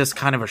was just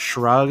kind of a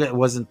shrug. It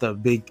wasn't the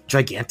big,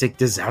 gigantic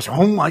disaster.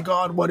 Oh my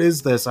God, what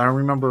is this? I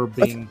remember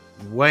being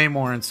way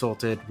more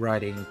insulted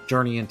writing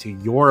Journey into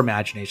Your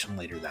Imagination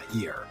later that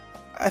year.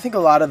 I think a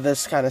lot of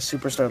this kind of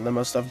Superstar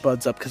Limo stuff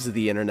buds up because of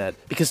the internet.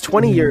 Because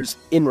 20 years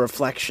in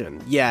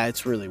reflection, yeah,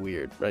 it's really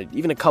weird, right?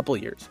 Even a couple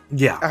years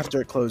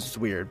after it closed, it's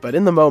weird. But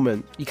in the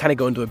moment, you kind of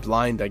go into it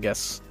blind, I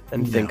guess,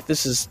 and think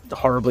this is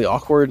horribly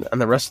awkward, and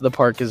the rest of the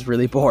park is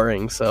really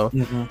boring. So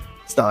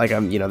it's not like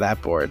I'm,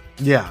 that bored.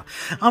 Yeah.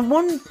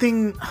 One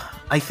thing,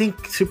 I think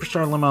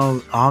Superstar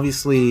Limo,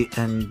 obviously,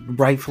 and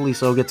rightfully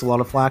so, gets a lot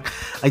of flack.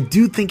 I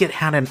do think it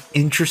had an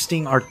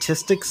interesting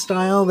artistic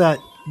style that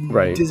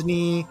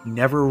Disney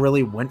never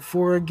really went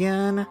for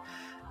again,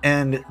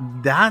 and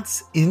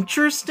that's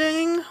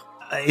interesting.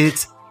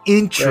 It's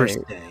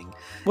interesting. Right.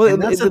 Well,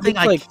 and that's the thing.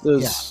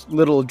 Those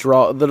little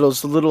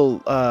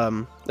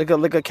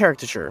like a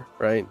caricature,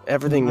 right?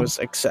 Everything was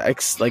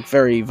like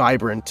very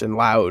vibrant and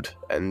loud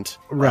and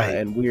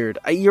and weird.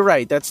 You're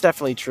right. That's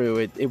definitely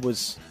true. It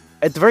was.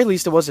 At the very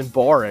least, it wasn't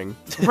boring.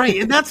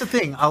 Right, and that's the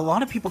thing. A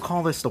lot of people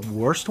call this the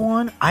worst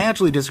one. I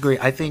actually disagree.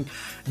 I think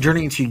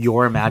Journey into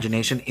Your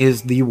Imagination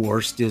is the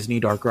worst Disney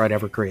dark ride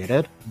ever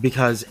created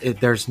because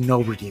there's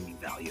no redeeming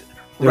value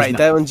there.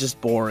 That one's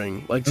just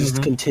boring. Like,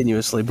 just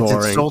continuously boring.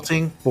 It's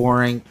insulting,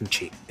 boring, and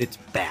cheap. It's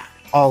bad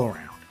all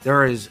around.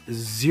 There is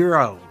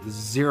zero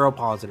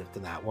positive to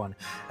that one.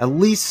 At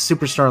least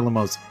Superstar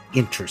Limo's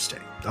interesting.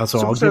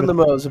 Superstar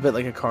Limo is a bit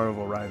like a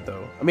carnival ride,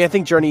 though. I mean, I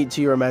think Journey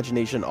to Your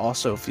Imagination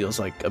also feels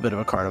like a bit of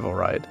a carnival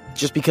ride,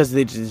 just because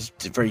they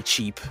just very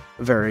cheap,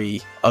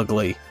 very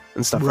ugly,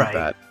 and stuff like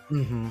that.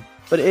 Mm-hmm.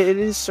 But it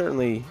is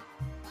certainly,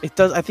 it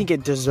does. I think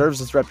it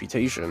deserves its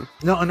reputation.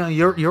 No,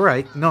 you're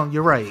right. No,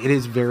 you're right. It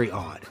is very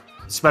odd,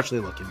 especially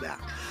looking back.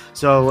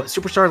 So,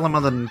 Superstar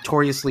Limo, the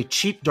notoriously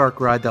cheap dark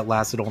ride that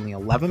lasted only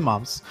 11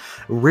 months,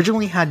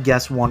 originally had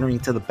guests wandering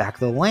to the back of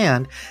the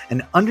land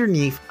and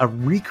underneath a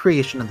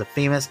recreation of the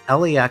famous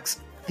LAX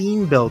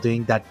theme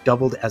building that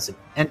doubled as an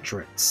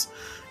entrance.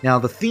 Now,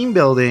 the theme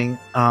building,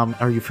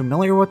 are you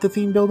familiar with the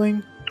theme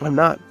building? I'm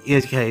not.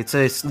 Okay, it's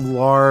a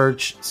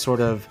large sort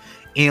of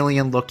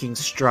alien-looking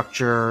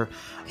structure,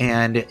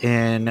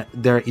 and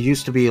there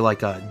used to be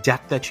like a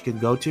deck that you could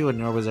go to, and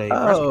there was a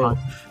restaurant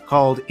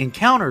called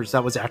Encounters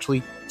that was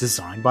actually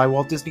designed by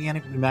Walt Disney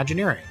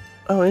Imagineering.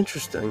 Oh,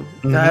 interesting.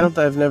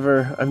 I've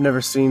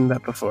never seen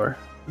that before.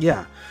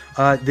 Yeah.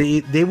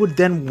 They would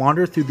then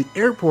wander through the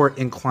airport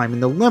and climb in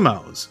the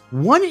limos.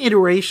 One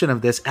iteration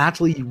of this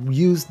actually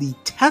used the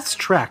test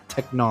track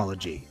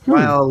technology,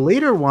 while a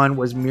later one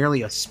was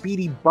merely a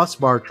speedy bus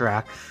bar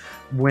track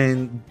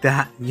when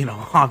that,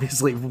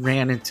 obviously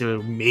ran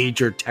into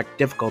major tech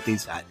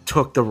difficulties that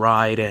took the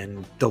ride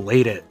and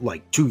delayed it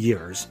like 2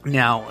 years.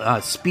 Now,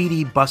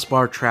 speedy bus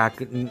bar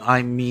track,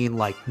 I mean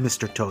like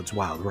Mr. Toad's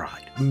Wild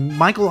Ride.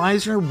 Michael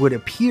Eisner would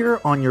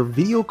appear on your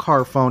video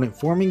car phone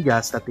informing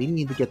guests that they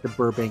need to get the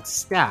Burbank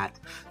Stat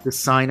to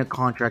sign a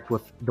contract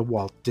with the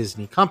Walt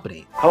Disney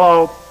Company.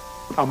 Hello.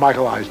 I'm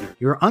Michael Eisner.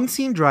 Your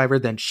unseen driver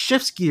then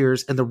shifts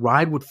gears and the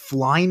ride would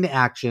fly into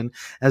action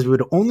as we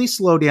would only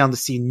slow down to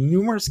see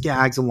numerous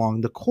gags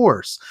along the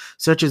course,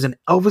 such as an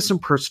Elvis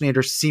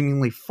impersonator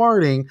seemingly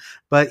farting,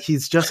 but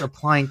he's just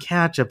applying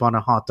ketchup on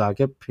a hot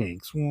dog at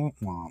Pink's.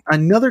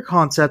 Another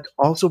concept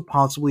also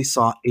possibly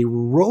saw a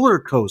roller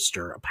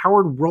coaster, a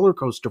powered roller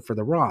coaster for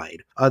the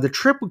ride. The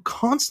trip would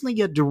constantly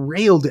get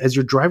derailed as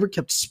your driver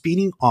kept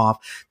speeding off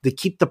to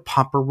keep the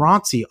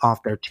paparazzi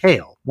off their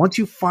tail. Once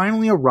you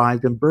finally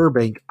arrived in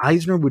Burbank,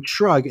 Eisner would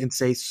shrug and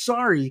say,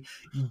 "Sorry,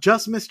 you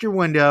just missed your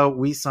window.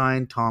 We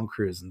signed Tom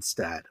Cruise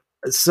instead."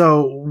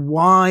 So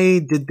why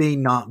did they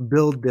not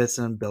build this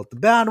and build the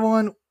bad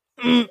one?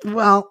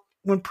 Well,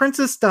 when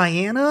Princess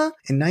Diana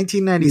in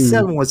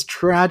 1997 was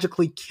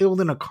tragically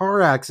killed in a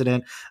car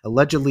accident,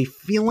 allegedly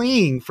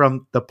fleeing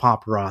from the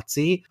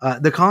paparazzi,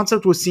 the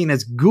concept was seen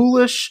as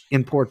ghoulish,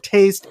 in poor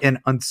taste, and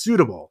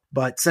unsuitable.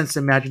 But since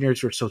the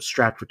Imagineers were so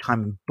strapped for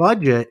time and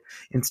budget,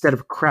 instead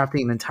of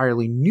crafting an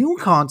entirely new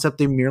concept,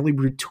 they merely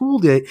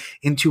retooled it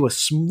into a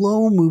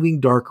slow-moving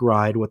dark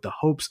ride with the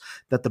hopes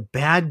that the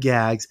bad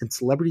gags and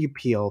celebrity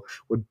appeal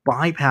would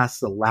bypass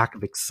the lack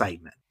of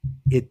excitement.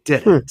 It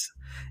didn't.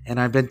 And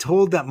I've been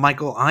told that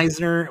Michael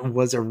Eisner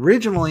was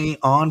originally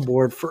on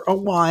board for a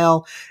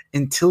while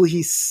until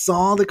he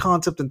saw the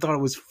concept and thought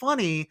it was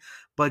funny,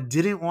 but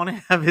didn't want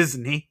to have his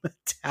name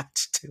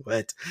attached to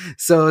it.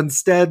 So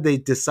instead, they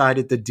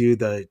decided to do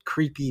the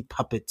creepy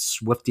puppet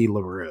Swifty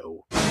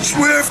LaRue.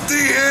 Swifty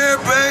here,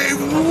 babe.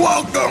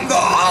 Welcome to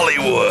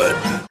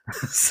Hollywood.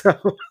 So,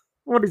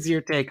 what is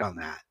your take on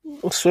that?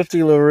 Well,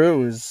 Swifty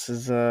LaRue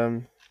is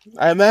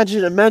I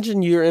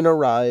imagine you're in a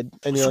ride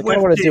and you're like, I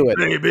want to do it.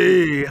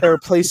 Baby. They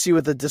replace you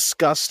with a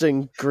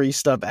disgusting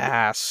greased up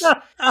ass.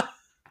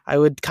 I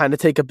would kind of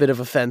take a bit of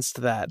offense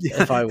to that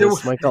if I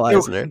was Michael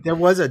Eisner. There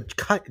was a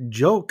cut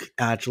joke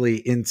actually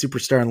in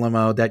Superstar and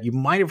Limo that you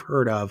might have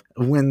heard of.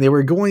 When they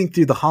were going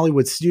through the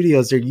Hollywood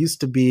studios, there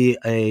used to be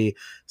a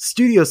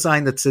studio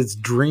sign that says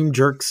Dream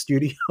Jerk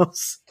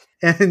Studios.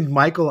 And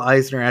Michael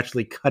Eisner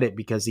actually cut it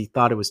because he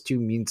thought it was too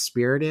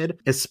mean-spirited,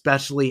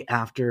 especially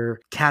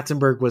after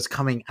Katzenberg was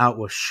coming out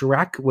with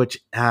Shrek, which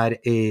had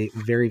a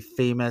very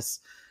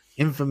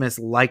infamous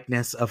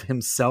likeness of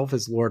himself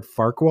as Lord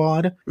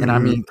Farquaad. And I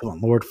mean, come on,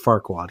 Lord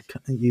Farquaad,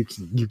 you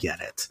get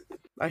it.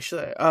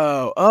 Actually,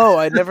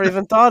 I never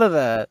even thought of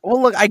that.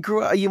 Well, look,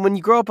 when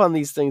you grow up on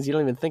these things, you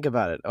don't even think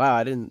about it. Wow,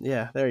 I didn't.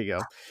 Yeah, there you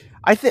go.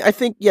 I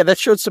think, that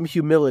showed some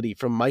humility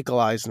from Michael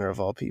Eisner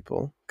of all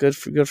people. Good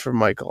for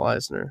Michael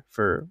Eisner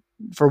for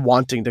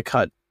wanting to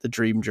cut the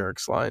Dream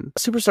Jerks line.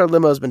 Superstar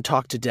Limo has been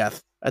talked to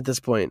death at this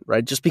point,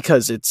 right? Just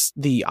because it's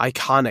the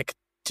iconic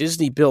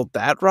Disney built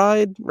that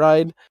ride.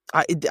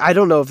 I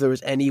don't know if there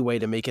was any way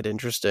to make it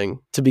interesting,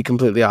 to be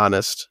completely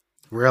honest.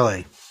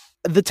 Really?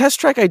 The test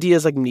track idea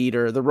is like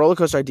neater. The roller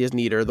coaster idea is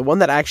neater. The one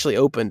that actually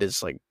opened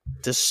is like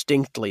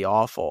distinctly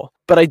awful.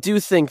 But I do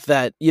think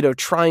that,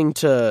 trying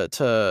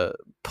to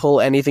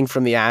pull anything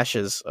from the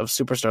ashes of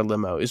Superstar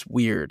Limo is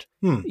weird.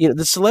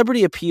 The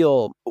celebrity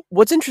appeal.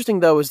 What's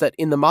interesting though is that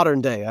in the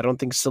modern day, I don't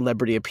think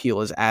celebrity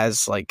appeal is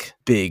as like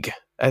big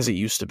as it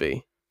used to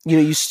be.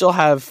 You still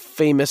have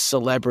famous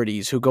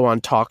celebrities who go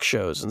on talk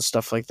shows and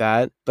stuff like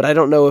that. But I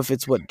don't know if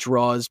it's what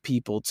draws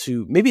people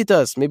to... Maybe it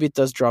does. Maybe it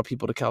does draw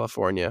people to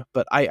California.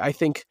 But I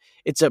think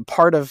it's a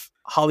part of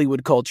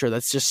Hollywood culture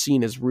that's just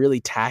seen as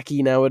really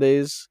tacky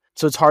nowadays.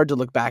 So it's hard to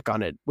look back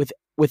on it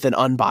with an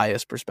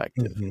unbiased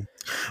perspective.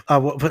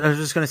 But I was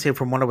just going to say,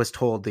 from what I was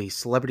told, the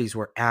celebrities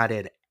were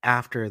added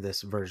after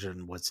this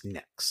version was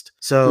nixed.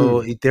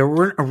 So there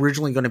weren't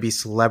originally going to be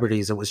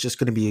celebrities. It was just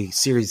going to be a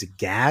series of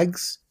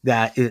gags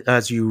that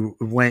as you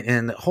went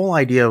in, the whole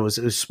idea was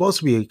it was supposed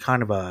to be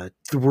kind of a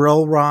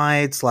thrill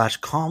ride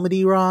 /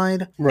 comedy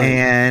ride. Right.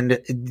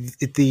 And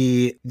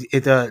the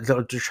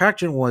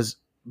attraction was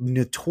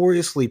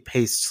notoriously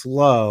paced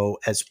slow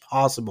as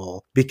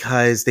possible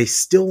because they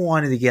still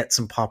wanted to get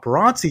some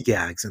paparazzi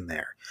gags in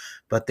there.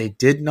 But they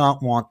did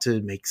not want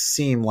to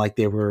seem like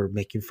they were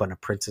making fun of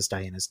Princess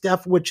Diana's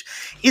death, which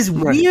is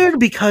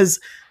weird because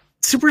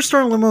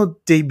Superstar Limo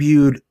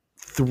debuted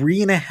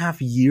 3.5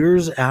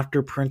 years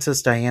after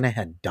Princess Diana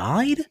had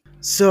died.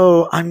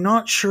 So I'm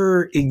not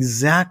sure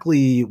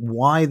exactly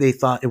why they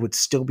thought it would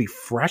still be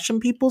fresh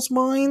in people's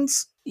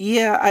minds.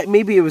 Yeah,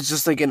 maybe it was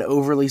just like an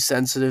overly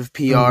sensitive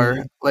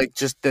PR, like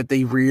just that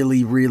they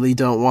really, really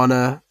don't want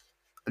to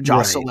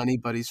jostle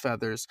anybody's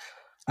feathers.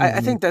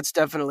 I think that's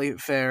definitely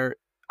fair.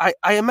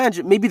 I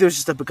imagine maybe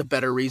there's just a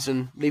better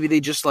reason. Maybe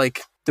they just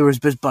there was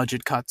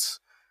budget cuts.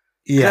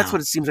 Yeah, that's what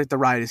it seems like the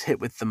ride is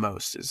hit with the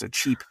most, is a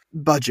cheap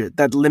budget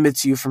that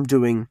limits you from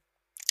doing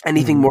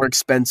anything more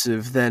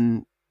expensive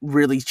than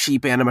really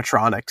cheap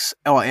animatronics.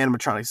 Oh,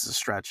 animatronics is a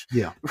stretch.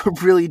 Yeah,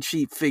 really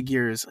cheap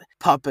figures,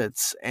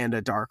 puppets, and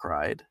a dark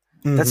ride.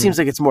 That seems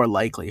like it's more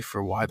likely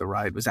for why the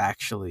ride was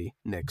actually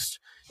nixed.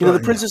 The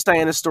Princess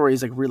Diana story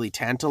is really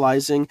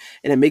tantalizing,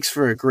 and it makes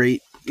for a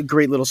great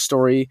little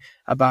story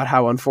about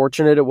how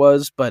unfortunate it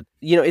was. But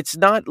it's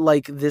not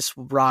like this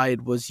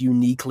ride was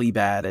uniquely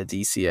bad at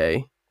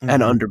DCA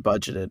and under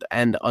budgeted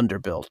and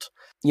underbuilt.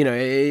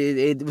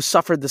 It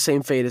suffered the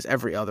same fate as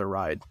every other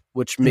ride,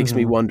 which makes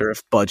me wonder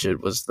if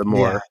budget was the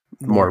more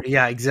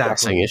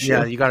exactly issue.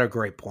 Yeah, you got a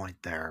great point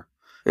there.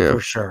 Yeah.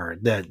 For sure,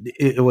 that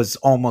it was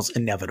almost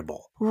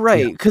inevitable,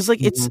 right? Because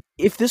it's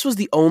if this was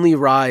the only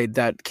ride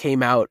that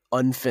came out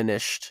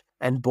unfinished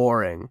and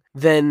boring,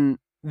 then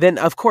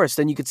of course,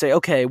 then you could say,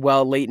 okay,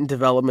 well, late in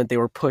development, they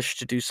were pushed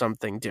to do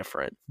something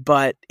different.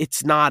 But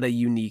it's not a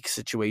unique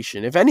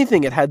situation. If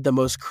anything, it had the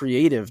most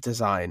creative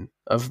design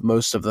of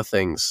most of the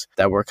things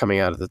that were coming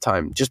out at the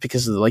time, just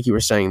because of, like you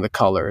were saying, the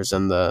colors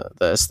and the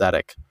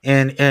aesthetic.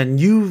 And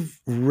you've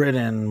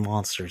ridden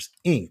Monsters,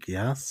 Inc.,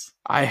 yes?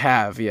 I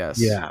have, yes.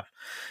 Yeah.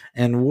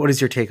 And what is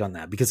your take on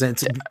that? Because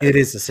it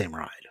is the same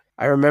ride.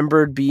 I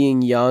remembered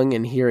being young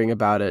and hearing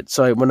about it.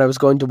 So when I was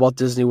going to Walt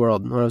Disney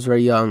World, when I was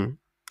very young,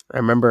 I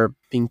remember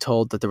being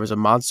told that there was a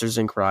Monsters,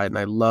 Inc. ride, and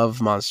I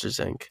love Monsters,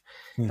 Inc.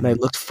 And I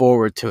looked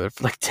forward to it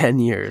for 10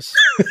 years.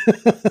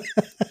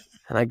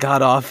 And I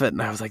got off it,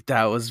 and I was like,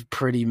 that was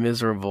pretty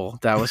miserable.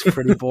 That was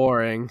pretty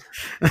boring.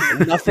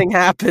 Nothing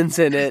happens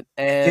in it,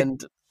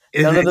 and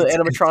none of the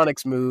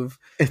animatronics move.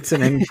 It's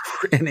an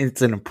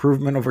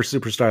improvement over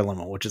Superstar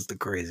Limo, which is the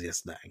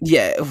craziest thing.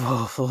 Yeah,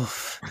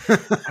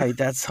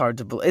 that's hard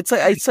to believe.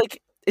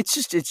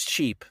 It's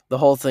cheap. The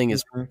whole thing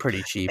is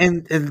pretty cheap.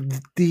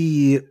 And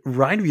the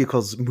ride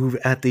vehicles move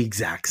at the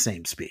exact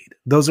same speed.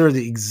 Those are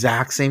the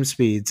exact same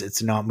speeds.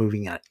 It's not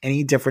moving at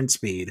any different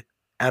speed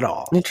at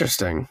all.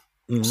 Interesting.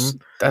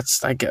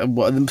 That's like a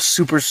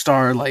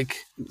Superstar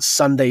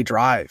Sunday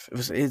drive.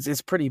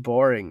 It's pretty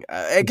boring.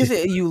 I guess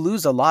you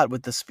lose a lot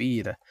with the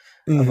speed.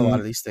 of a lot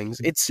of these things.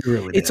 It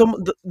really It's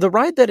did. the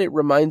ride that it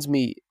reminds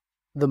me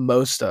the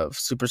most of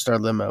Superstar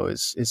Limo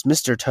is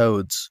Mr.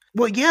 Toad's.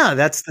 Well, yeah,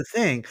 that's the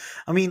thing.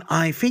 I mean,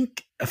 I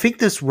think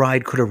this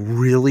ride could have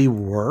really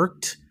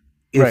worked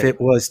if Right.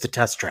 it was the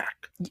test track.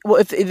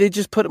 Well, if they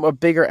just put a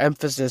bigger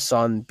emphasis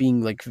on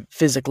being like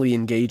physically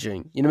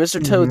engaging,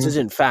 Mr. Toad's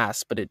isn't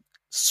fast, but it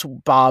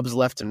bobs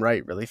left and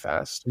right really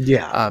fast.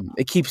 Yeah.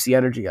 It keeps the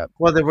energy up.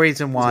 Well, the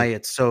reason why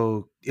it's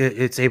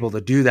able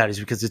to do that is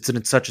because it's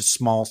in such a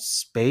small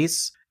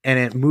space and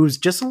it moves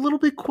just a little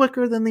bit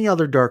quicker than the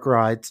other dark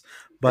rides,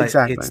 but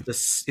Exactly.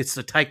 it's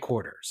the tight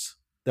quarters.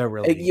 They're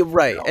really You're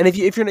right, and if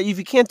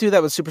you can't do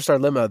that with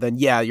Superstar Limo, then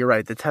yeah, you're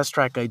right. The test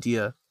track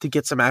idea to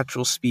get some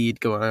actual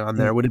speed going on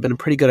there would have been a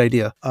pretty good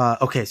idea.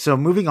 Okay, so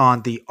moving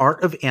on, the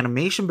Art of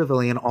Animation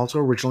Pavilion also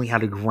originally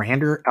had a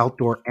grander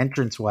outdoor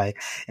entranceway,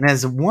 and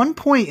at one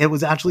point, it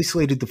was actually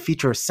slated to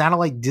feature a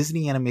satellite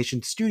Disney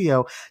animation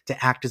studio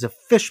to act as a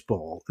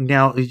fishbowl.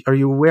 Now, are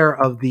you aware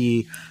of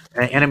the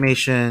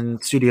animation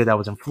studio that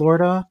was in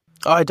Florida?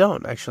 Oh, I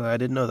don't actually. I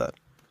didn't know that.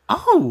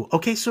 Oh,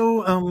 okay.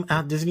 So,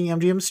 at Disney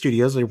MGM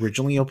Studios, they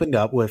originally opened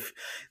up with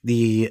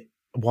the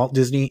Walt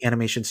Disney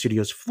Animation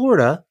Studios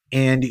Florida,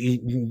 and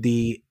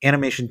the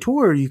animation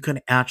tour, you can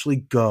actually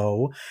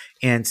go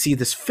and see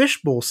this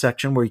fishbowl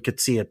section where you could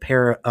see it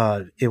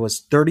was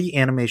 30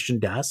 animation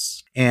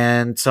desks,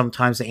 and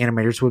sometimes the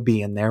animators would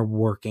be in there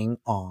working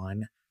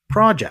on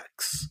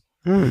projects.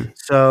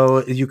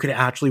 So you could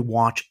actually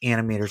watch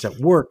animators at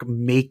work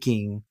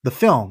making the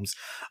films.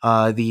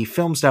 The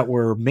films that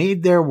were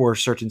made there were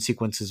certain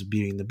sequences of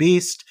Beauty and the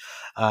Beast,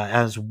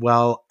 as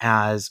well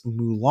as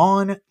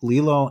Mulan,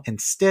 Lilo and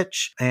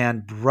Stitch,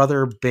 and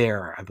Brother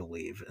Bear, I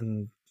believe.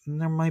 And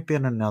there might be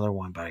another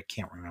one, but I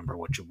can't remember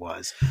which it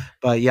was.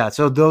 But yeah,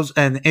 so those,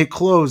 and it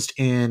closed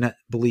in, I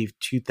believe,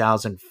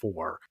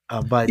 2004.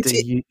 But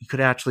you could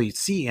actually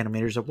see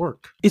animators at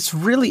work. It's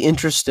really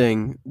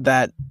interesting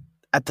that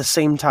at the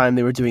same time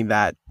they were doing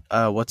that,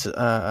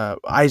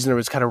 Eisner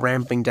was kind of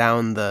ramping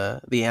down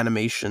the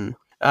animation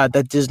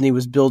that Disney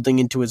was building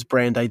into its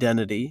brand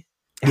identity,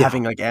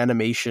 having like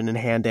animation and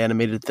hand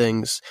animated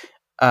things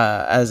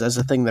as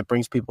a thing that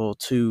brings people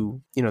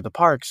to the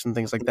parks and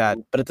things like that.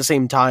 But at the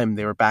same time,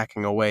 they were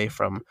backing away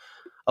from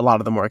a lot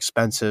of the more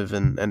expensive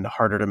and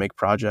harder to make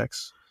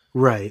projects.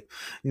 Right.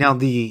 Now,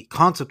 the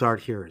concept art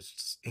here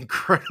is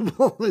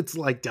incredible. It's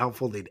like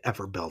doubtful they'd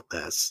ever built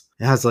this.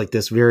 It has like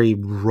this very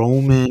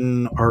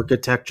Roman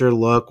architecture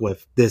look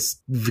with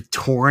this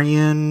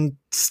Victorian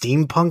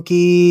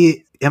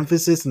steampunky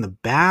emphasis in the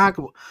back.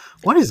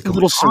 What is going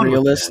on? A little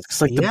with surrealist. this?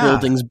 It's like the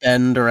buildings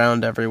bend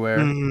around everywhere.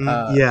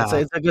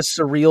 It's like a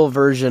surreal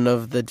version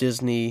of the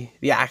Disney,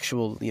 the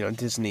actual,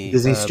 Disney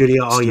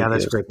studio. Oh, yeah,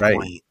 that's a studios, great right?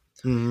 point.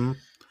 Mm-hmm.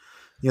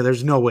 Yeah,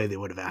 there's no way they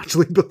would have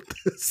actually built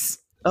this.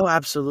 Oh,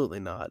 absolutely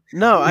not.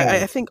 No,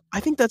 I think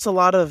that's a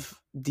lot of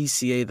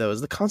DCA though.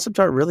 Is the concept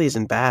art really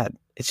isn't bad.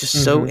 It's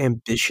just so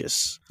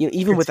ambitious.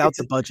 Even without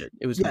the budget,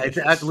 it was. Yeah, it's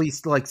at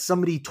least like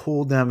somebody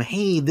told them,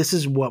 "Hey, this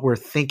is what we're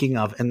thinking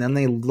of," and then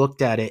they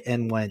looked at it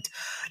and went,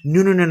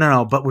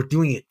 "No, but we're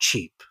doing it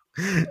cheap."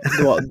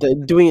 Well,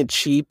 doing it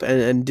cheap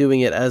and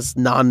doing it as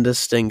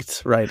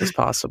non-distinct, right, as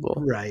possible.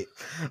 Right.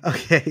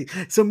 Okay.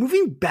 So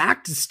moving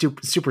back to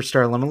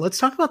Superstar Limo, let's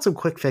talk about some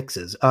quick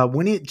fixes.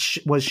 When it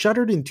was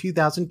shuttered in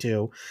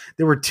 2002,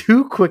 there were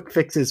 2 quick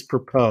fixes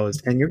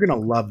proposed, and you're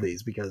going to love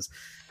these because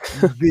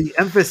the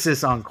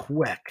emphasis on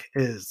quick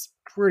is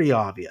pretty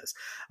obvious.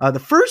 The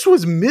first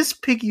was Miss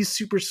Piggy's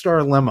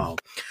Superstar Limo,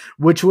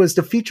 which was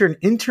to feature an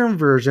interim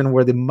version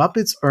where the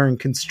Muppets are in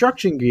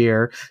construction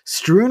gear,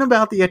 strewn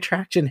about the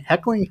attraction,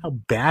 heckling how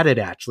bad it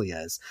actually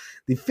is.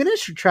 The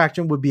finished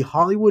attraction would be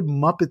Hollywood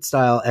Muppet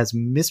style as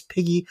Miss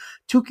Piggy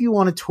took you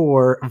on a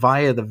tour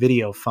via the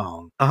video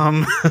phone.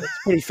 That's a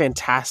pretty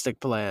fantastic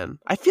plan.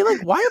 I feel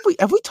like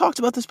have we talked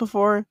about this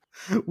before?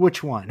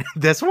 Which one?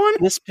 This one?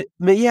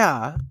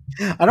 Yeah.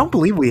 I don't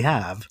believe we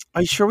have.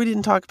 Are you sure we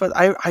didn't talk about?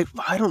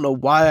 I don't know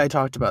why I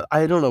talked about.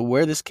 I don't know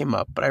where this came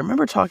up, but I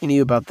remember talking to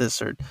you about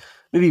this or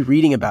maybe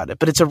reading about it.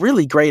 But it's a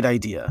really great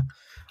idea.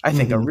 I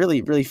think a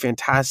really, really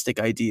fantastic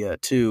idea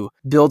to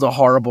build a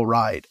horrible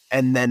ride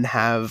and then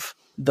have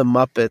the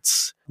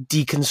Muppets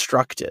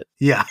deconstruct it.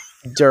 Yeah.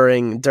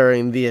 during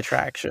the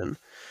attraction.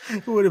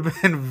 It would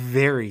have been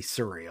very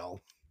surreal.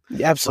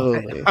 Yeah,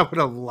 absolutely. I would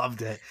have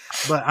loved it.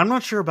 But I'm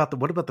not sure about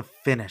what about the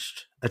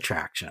finished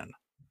attraction?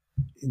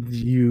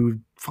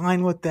 You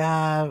fine with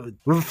that?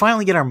 We would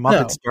finally get our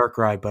Muppets Dark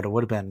Ride, but it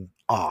would have been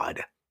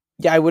odd.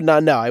 Yeah, I would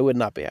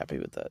not be happy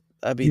with that.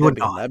 That'd be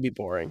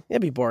boring.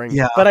 It'd be boring.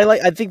 Yeah. But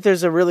I think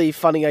there's a really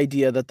funny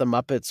idea that the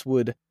Muppets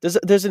would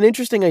there's an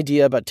interesting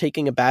idea about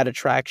taking a bad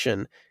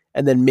attraction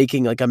and then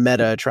making like a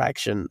meta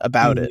attraction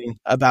about it,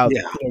 about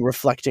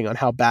reflecting on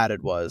how bad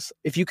it was.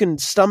 If you can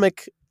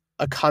stomach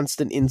a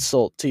constant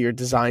insult to your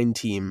design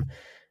team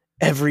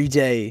every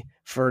day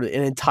for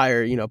an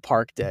entire,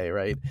 park day,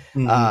 right?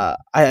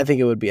 I think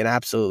it would be an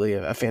absolutely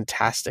a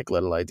fantastic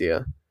little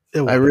idea.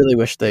 I really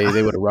wish they would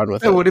have run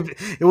with it.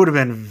 It would have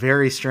been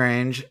very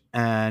strange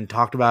and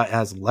talked about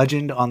as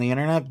legend on the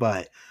internet,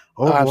 but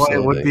Oh boy,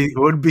 Absolutely. it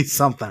would be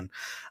something.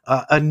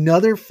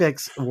 Another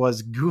fix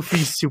was Goofy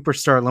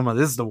Superstar Limo.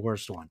 This is the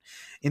worst one,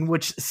 in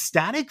which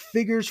static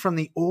figures from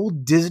the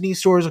old Disney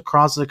stores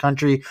across the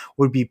country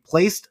would be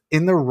placed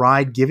in the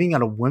ride, giving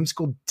it a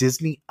whimsical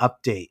Disney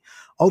update.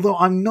 Although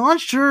I'm not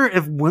sure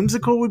if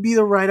whimsical would be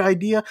the right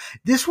idea,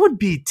 this would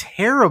be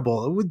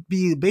terrible. It would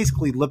be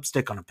basically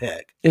lipstick on a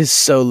pig. It is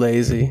so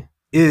lazy.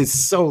 It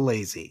is so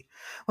lazy.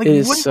 Like, It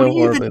is what so do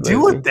you even horribly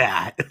do lazy. with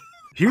that?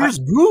 Here's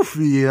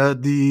Goofy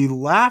at the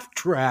laugh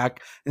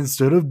track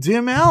instead of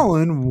Tim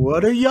Allen.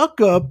 What a yuck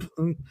up.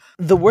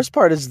 The worst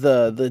part is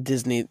the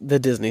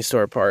Disney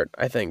store part,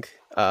 I think.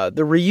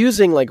 The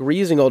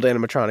reusing old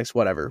animatronics,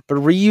 whatever, but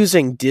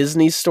reusing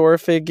Disney store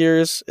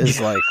figures is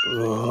like,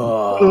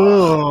 ugh.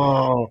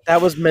 Oh.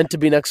 That was meant to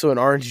be next to an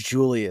Orange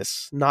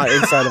Julius, not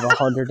inside of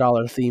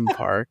 $100 theme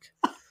park.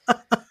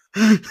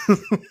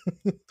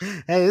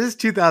 Hey, this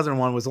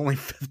 2001 was only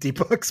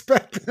 $50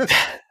 back then.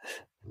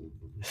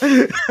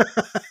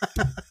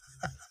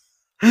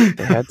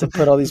 They had to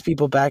put all these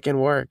people back in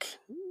work.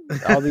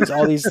 All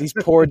these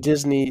poor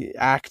Disney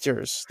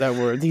actors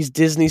these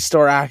Disney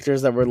store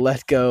actors that were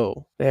let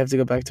go. They have to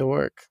go back to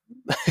work.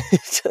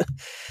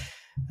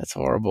 That's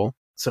horrible.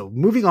 So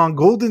moving on,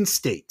 Golden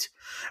State.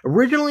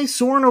 Originally,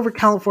 soaring over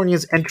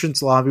California's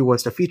entrance lobby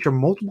was to feature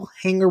multiple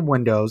hangar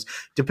windows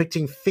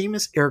depicting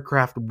famous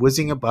aircraft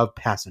whizzing above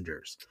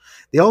passengers.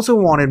 They also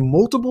wanted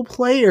multiple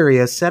play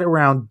areas set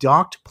around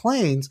docked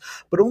planes,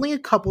 but only a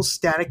couple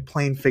static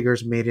plane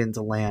figures made it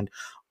into land,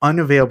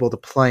 unavailable to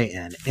play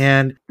in.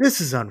 And this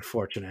is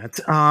unfortunate,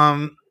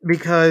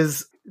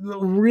 because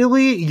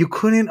really you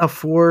couldn't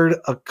afford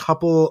a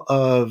couple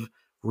of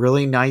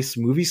really nice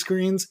movie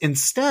screens.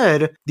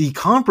 Instead, the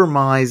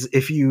compromise,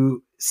 if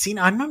you seen,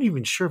 I'm not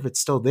even sure if it's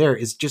still there,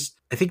 is just,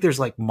 I think there's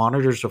like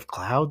monitors with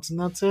clouds and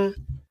that's it.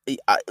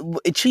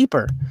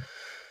 Cheaper.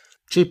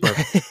 Cheaper.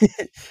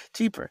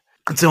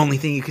 That's the only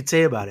thing you could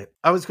say about it.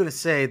 I was going to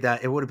say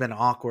that it would have been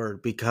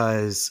awkward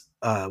because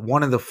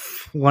one of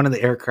the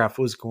aircraft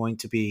was going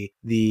to be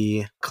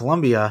the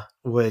Columbia,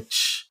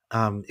 which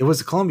it was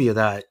the Columbia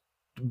that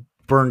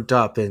burned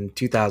up in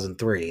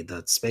 2003,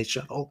 the space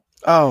shuttle.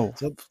 Oh,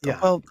 so, yeah.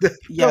 Well,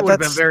 yeah, that would have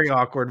been very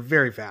awkward,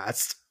 very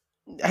fast.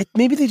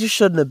 Maybe they just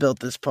shouldn't have built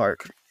this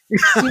park. It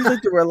seems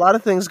like there were a lot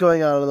of things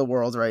going on in the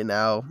world right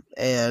now,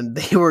 and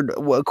they were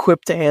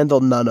equipped to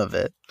handle none of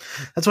it.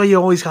 That's why you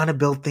always got to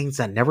build things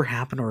that never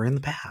happened or in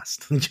the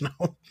past.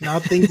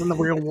 Not things in the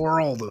real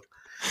world.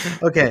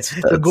 Okay,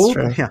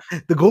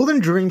 the Golden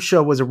Dream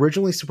Show was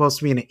originally supposed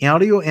to be an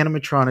audio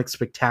animatronic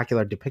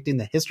spectacular depicting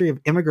the history of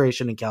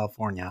immigration in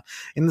California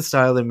in the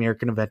style of the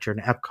American Adventure in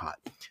Epcot.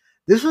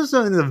 This was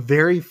one of the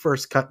very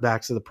first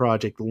cutbacks of the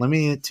project,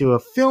 limiting it to a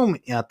film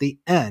at the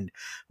end.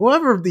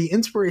 However, the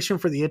inspiration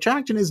for the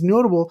attraction is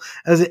notable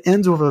as it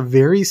ends with a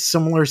very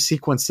similar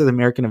sequence to the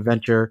American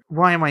Adventure.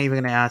 Why am I even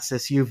going to ask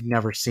this? You've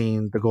never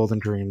seen the Golden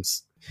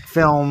Dreams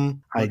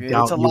film. I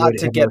doubt it's a lot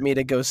to get me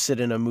to go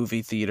sit in a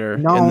movie theater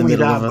in the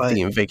middle of a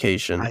theme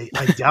vacation.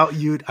 I doubt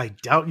you'd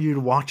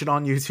watch it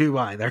on YouTube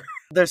either.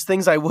 There's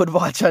things I would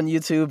watch on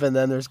YouTube, and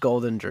then there's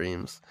Golden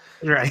Dreams.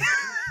 Right.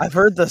 I've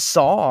heard the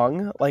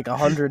song like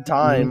 100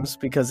 times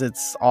because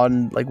it's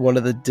on like one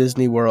of the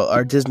Disney World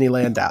or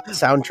Disneyland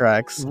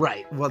soundtracks.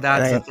 Right. Well,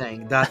 that's the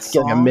thing. That's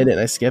like a minute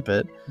and I skip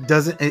it.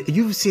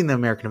 You've seen the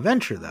American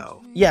Adventure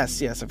though?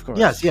 Yes, of course.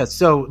 Yes.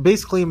 So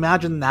basically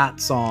imagine that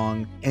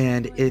song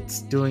and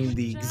it's doing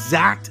the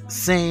exact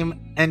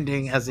same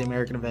ending as the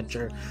American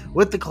Adventure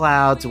with the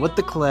clouds, with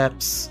the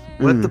clips,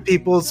 with the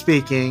people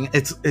speaking.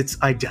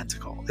 It's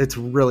identical. It's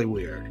really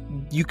weird.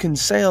 You can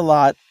say a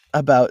lot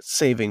about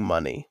saving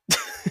money.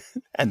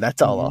 And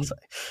that's all I'll say.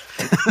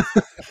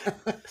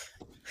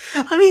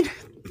 I mean,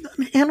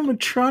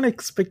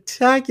 animatronic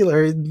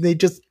spectacular. They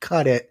just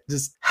cut it.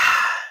 Just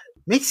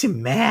makes you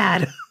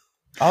mad.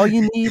 All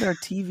you need are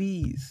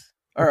TVs.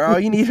 Or all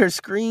you need are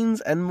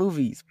screens and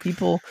movies.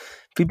 People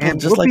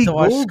and just Whoopi like to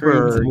watch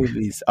Goldberg. Screens and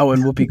movies. Oh,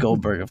 and Whoopi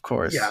Goldberg, of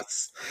course.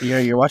 Yes.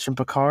 You're watching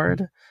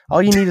Picard?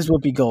 All you need is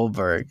Whoopi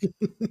Goldberg.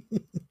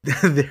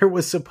 There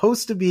was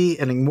supposed to be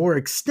a more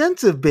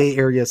extensive Bay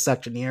Area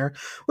section here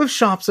with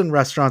shops and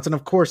restaurants. And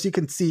of course, you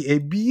can see a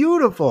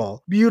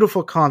beautiful,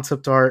 beautiful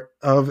concept art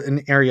of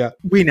an area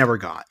we never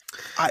got.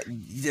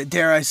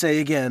 Dare I say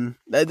again,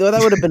 that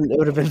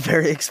would have been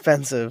very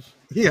expensive.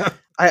 Yeah.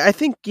 I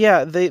think,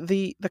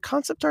 the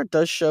concept art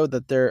does show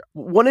that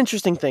one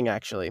interesting thing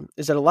actually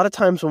is that a lot of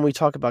times when we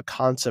talk about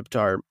concept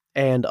art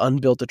and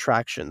unbuilt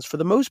attractions, for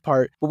the most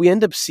part, what we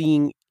end up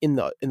seeing in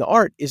the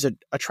art is an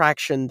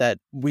attraction that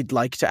we'd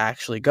like to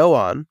actually go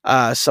on,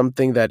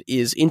 something that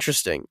is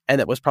interesting and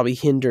that was probably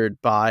hindered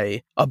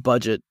by a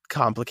budget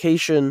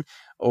complication,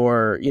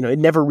 or it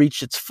never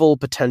reached its full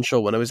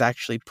potential when it was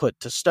actually put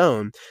to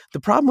stone. The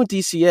problem with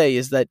DCA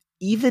is that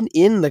even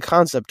in the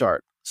concept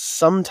art,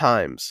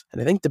 sometimes,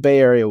 and I think the Bay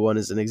Area one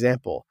is an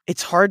example,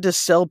 it's hard to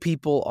sell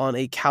people on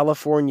a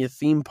California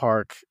theme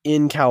park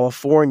in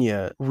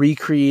California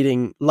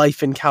recreating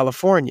life in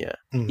California.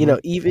 You know,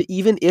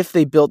 even if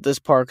they built this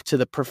park to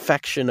the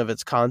perfection of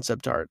its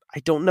concept art, I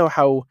don't know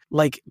how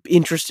like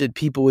interested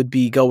people would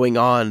be going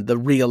on the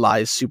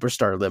realized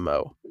Superstar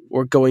limo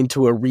or going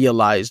to a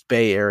realized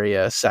Bay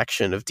Area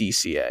section of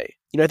DCA.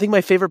 You know, I think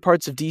my favorite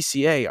parts of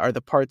DCA are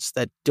the parts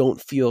that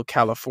don't feel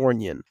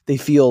Californian. They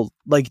feel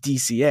like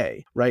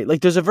DCA, right?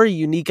 Like there's a very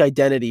unique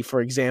identity,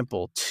 for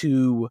example,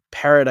 to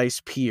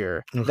Paradise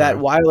Pier that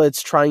while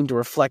it's trying to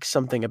reflect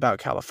something about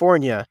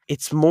California,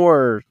 it's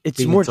more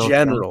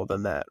general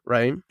than that,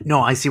 right? No,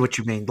 I see what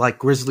you mean. Like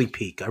Grizzly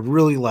Peak. I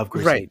really love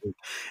Grizzly Peak.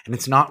 And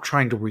it's not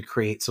trying to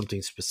recreate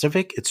something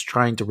specific. It's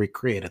trying to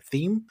recreate a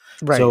theme.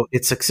 Right. So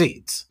it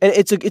succeeds. And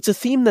it's a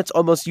theme that's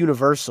almost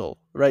universal,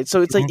 right?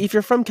 So it's like if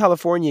you're from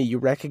California,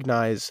 you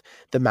recognize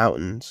the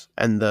mountains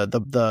and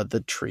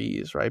the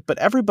trees, right? But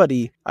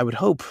everybody, I would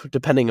hope,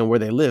 depending on where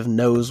they live,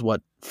 knows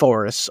what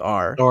forests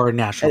are. Or a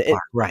national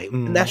park, right.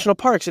 National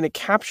parks, and it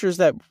captures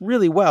that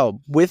really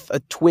well with a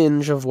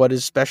twinge of what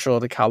is special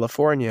to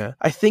California.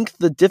 I think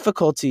the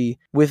difficulty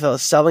with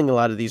selling a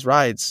lot of these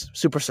rides,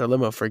 Superstar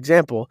Limo, for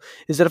example,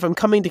 is that if I'm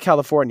coming to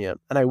California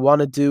and I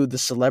want to do the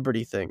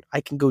celebrity thing,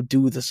 I can go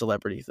do the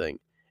celebrity thing.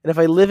 And if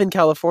I live in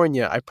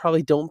California, I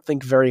probably don't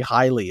think very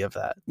highly of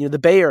that. You know, the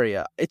Bay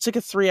Area, it's like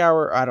a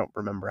 3-hour, I don't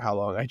remember how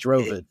long. I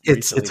drove it.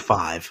 It's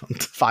 5.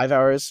 5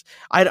 hours?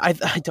 I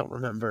don't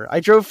remember.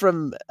 I drove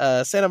from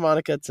Santa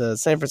Monica to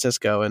San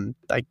Francisco, and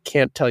I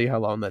can't tell you how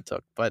long that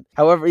took. But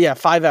however, yeah,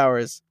 5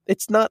 hours.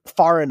 It's not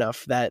far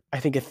enough that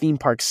I think a theme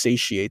park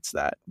satiates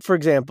that. For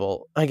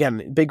example,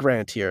 again, big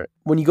rant here.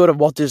 When you go to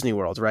Walt Disney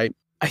World, right?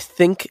 I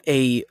think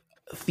a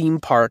theme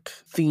park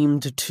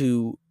themed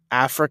to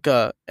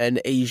Africa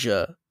and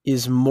Asia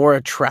is more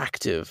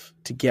attractive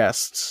to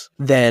guests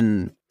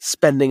than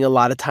spending a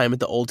lot of time at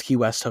the Old Key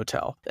West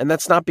Hotel. And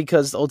that's not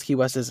because the Old Key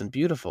West isn't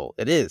beautiful.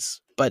 It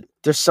is. But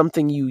there's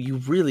something you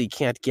really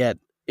can't get.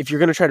 If you're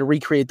going to try to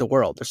recreate the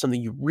world, there's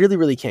something you really,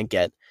 really can't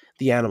get.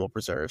 The animal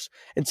preserves.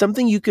 And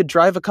something you could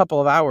drive a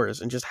couple of hours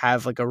and just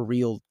have like a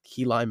real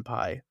key lime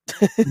pie.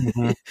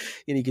 And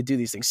you could do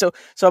these things. So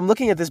I'm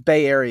looking at this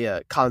Bay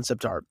Area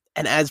concept art.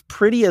 And as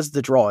pretty as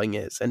the drawing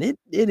is, and it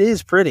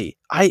is pretty,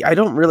 I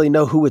don't really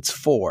know who it's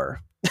for.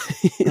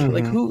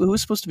 Like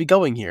who's supposed to be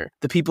going here?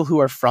 The people who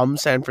are from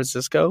San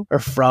Francisco or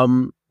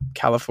from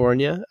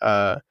California?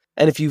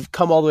 And if you've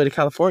come all the way to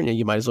California,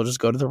 you might as well just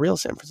go to the real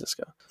San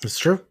Francisco. That's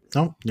true.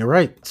 No, you're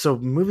right. So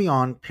moving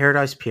on,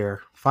 Paradise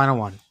Pier, final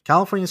one.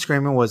 California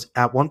Screaming was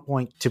at one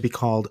point to be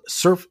called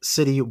Surf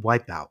City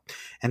Wipeout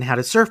and had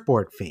a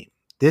surfboard theme.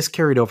 This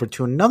carried over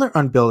to another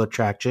unbuilt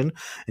attraction,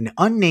 an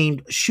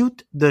unnamed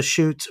Shoot the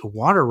Chutes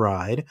water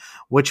ride,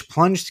 which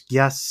plunged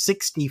guests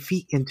 60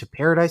 feet into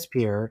Paradise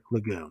Pier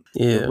Lagoon.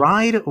 Yeah. The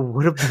ride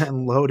would have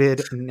been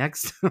loaded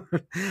next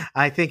to,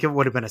 I think it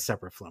would have been a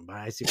separate film, but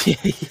I see.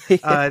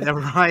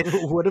 The ride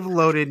would have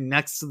loaded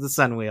next to the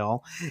Sunwheel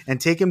and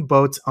taken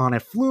boats on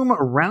a flume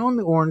around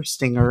the Orange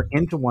Stinger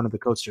into one of the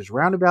coaster's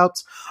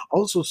roundabouts,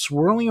 also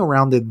swirling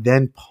around the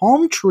then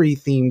palm tree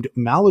themed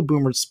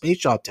Maliboomer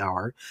Space Yacht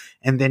Tower,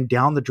 and then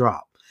down the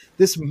drop.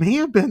 This may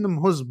have been the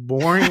most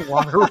boring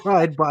water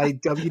ride by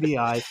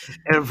WDI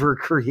ever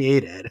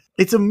created.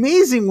 It's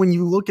amazing when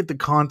you look at the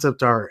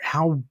concept art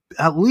how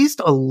at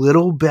least a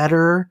little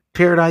better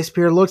Paradise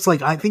Pier looks.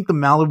 Like, I think the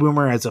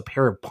Maliboomer as a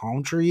pair of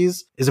palm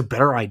trees is a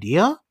better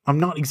idea. I'm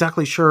not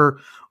exactly sure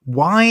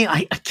why.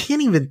 I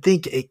can't even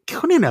think. It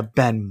couldn't have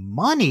been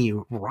money,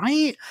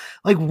 right?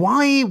 Like,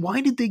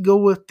 why did they go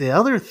with the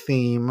other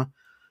theme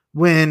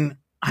when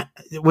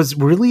it was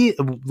really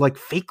like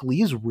fake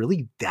leaves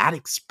really that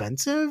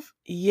expensive?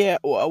 Yeah,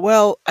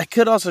 well, it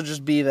could also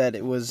just be that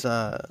it was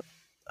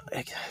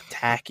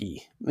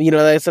tacky. You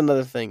know, that's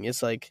another thing.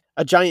 It's like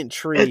a giant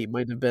tree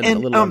might have been a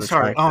little. I'm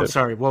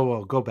sorry.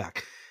 Whoa, go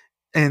back.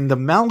 And the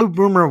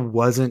Maliboomer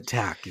wasn't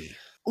tacky.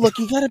 Look,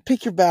 you got to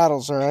pick your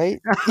battles, all right?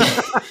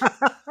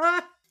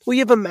 Well, you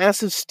have a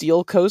massive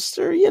steel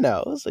coaster, you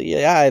know. So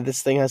yeah,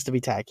 this thing has to be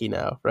tacky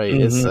now, right?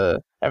 It's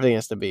everything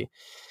has to be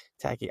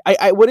tacky.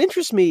 What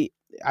interests me,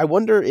 I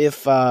wonder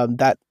if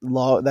that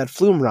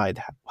flume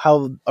ride,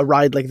 how a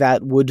ride like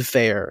that would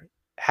fare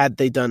had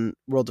they done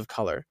World of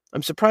Color.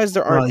 I'm surprised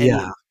there aren't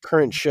any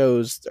current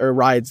shows or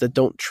rides that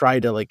don't try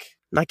to like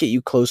not get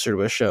you closer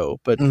to a show,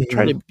 but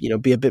try to, you know,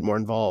 be a bit more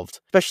involved,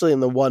 especially in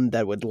the one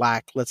that would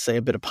lack, let's say,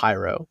 a bit of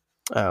pyro,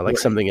 like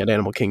something at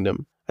Animal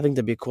Kingdom. I think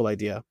that'd be a cool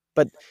idea.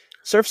 But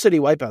Surf City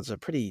Wipeout's a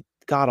pretty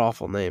god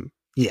awful name.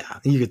 Yeah,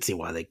 you could see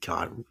why they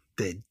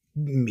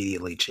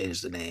immediately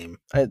changed the name.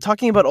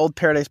 Talking about old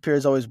Paradise Pier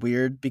is always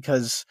weird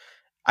because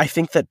I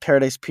think that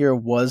Paradise Pier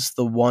was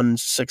the one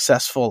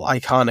successful,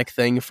 iconic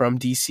thing from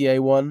DCA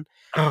 1.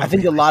 I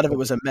think a lot of it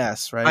was a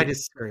mess, right? I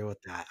disagree with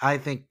that. I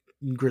think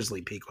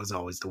Grizzly Peak was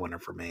always the winner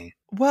for me.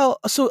 Well,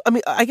 so, I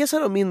mean, I guess I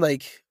don't mean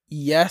like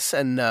yes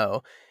and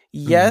no.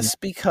 Yes,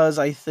 because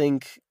I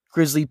think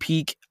Grizzly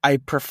Peak I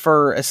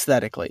prefer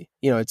aesthetically.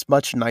 You know, it's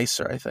much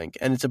nicer, I think.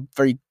 And it's a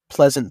very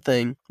pleasant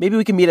thing. Maybe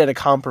we can meet at a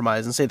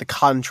compromise and say the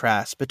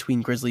contrast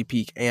between Grizzly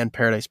Peak and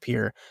Paradise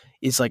Pier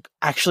is like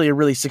actually a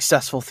really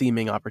successful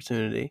theming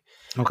opportunity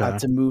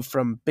to move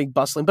from big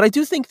bustling. But I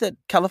do think that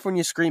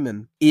California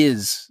Screamin'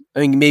 is,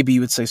 I mean, maybe you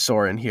would say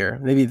Soarin' here.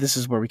 Maybe this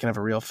is where we can have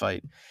a real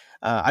fight.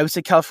 I would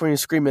say California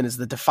Screamin' is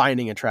the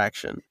defining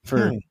attraction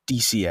for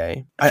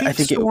DCA. I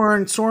think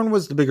Soarin'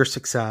 was the bigger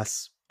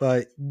success,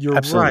 but you're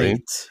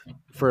right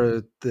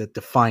for the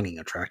defining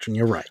attraction.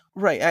 You're right.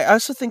 Right. I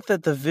also think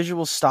that the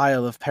visual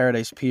style of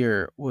Paradise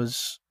Pier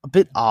was a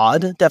bit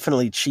odd,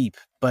 definitely cheap,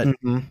 but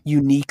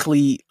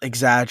uniquely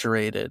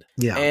exaggerated.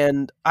 Yeah.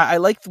 And I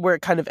liked where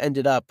it kind of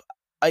ended up.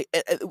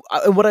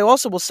 What I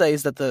also will say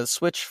is that the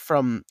switch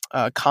from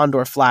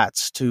Condor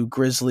Flats to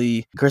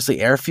Grizzly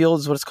Airfield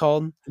is what it's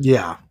called.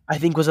 Yeah. I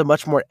think was a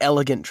much more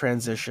elegant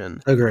transition.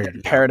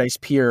 Agreed. Paradise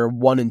Pier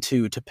 1 and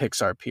 2 to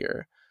Pixar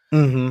Pier.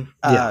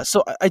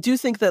 So I do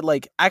think that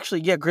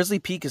Grizzly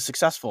Peak is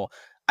successful.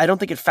 I don't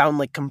think it found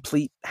like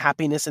complete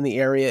happiness in the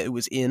area it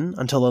was in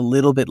until a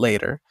little bit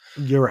later.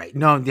 You're right.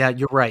 No, yeah,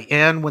 you're right.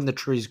 And when the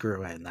trees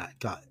grew in, that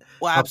got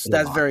that's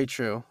very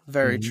true.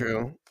 Very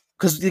true.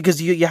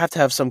 Because you have to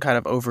have some kind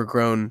of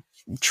overgrown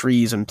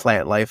trees and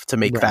plant life to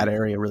make that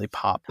area really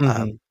pop.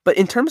 But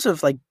in terms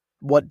of like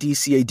what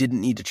DCA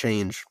didn't need to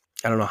change,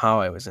 I don't know how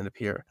I was end up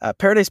here.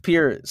 Paradise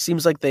Pier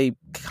seems like they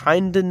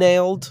kind of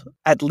nailed,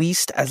 at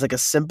least as like a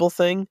simple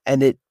thing,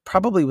 and it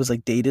probably was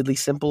like datedly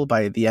simple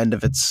by the end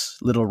of its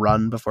little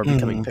run before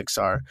becoming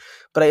Pixar.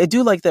 But I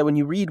do like that when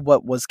you read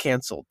what was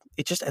canceled,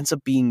 it just ends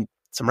up being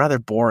some rather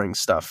boring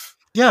stuff.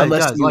 Yeah,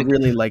 unless you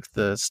really like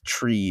the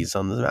trees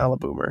on the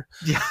Maliboomer.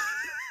 Yeah.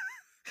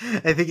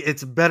 I think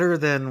it's better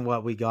than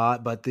what we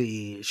got, but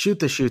the Shoot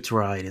the Chutes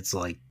ride, it's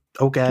like,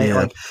 okay,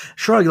 like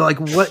shrug, like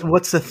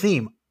what's the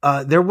theme?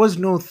 There was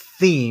no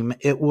theme.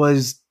 It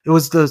was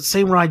the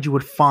same ride you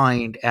would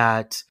find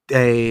at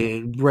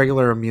a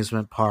regular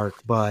amusement park,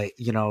 but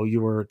you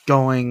were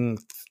going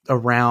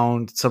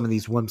around some of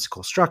these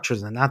whimsical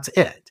structures, and that's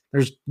it.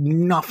 There's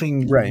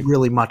nothing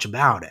really much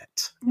about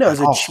it. No,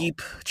 it's a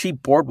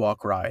cheap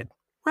boardwalk ride.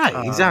 Right,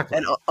 exactly.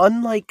 And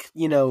unlike,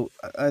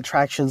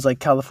 attractions like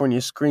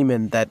California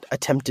Screamin' that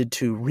attempted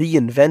to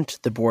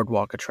reinvent the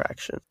boardwalk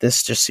attraction,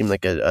 this just seemed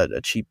like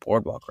a cheap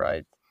boardwalk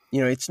ride.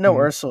 It's no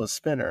Ursula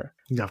Spinner.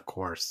 Yeah, of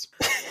course.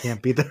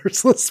 Can't be the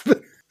Ursula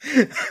Spinner.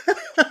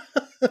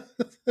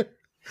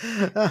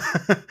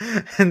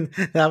 And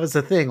that was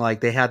the thing.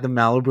 Like, they had the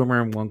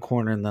Maliboomer in one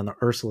corner, and then the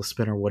Ursula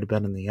Spinner would have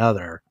been in the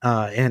other.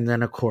 And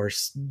then, of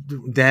course,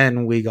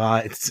 then we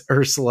got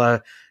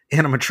Ursula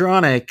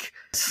animatronic.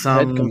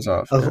 Head comes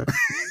off.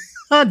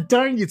 Oh,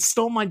 darn, you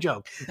stole my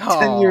joke.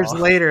 10 years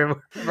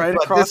later. Right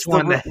across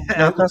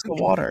across the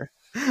water.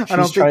 I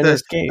don't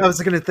think I was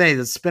going to say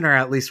the Spinner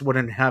at least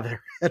wouldn't have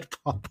their head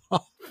pop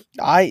off.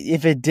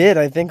 If it did,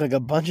 I think like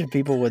a bunch of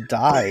people would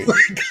die.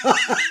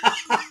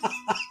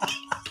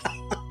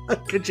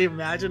 Could you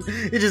imagine?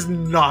 It just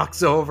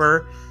knocks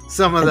over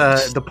some of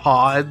the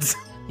pods.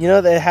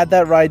 Had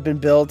that ride been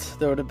built,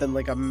 there would have been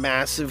like a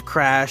massive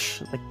crash.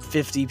 Like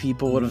 50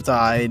 people would have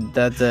died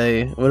that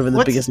day. It would have been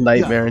the biggest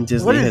nightmare in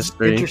Disney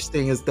history. What's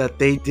interesting is that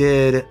they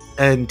did,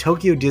 in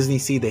Tokyo Disney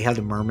Sea, they had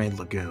the Mermaid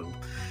Lagoon.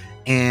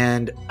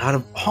 And out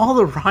of all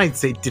the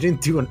rides, they didn't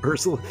do an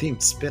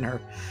Ursula-themed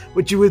spinner,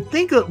 which you would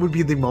think that would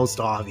be the most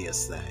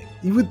obvious thing.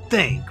 You would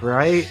think,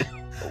 right?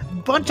 A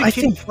bunch of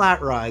King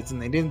Flat rides,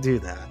 and they didn't do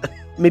that.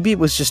 Maybe it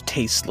was just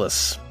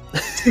tasteless.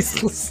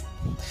 Tasteless.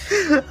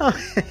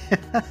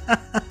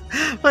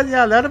 But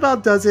yeah, that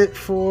about does it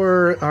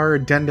for our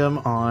addendum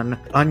on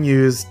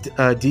unused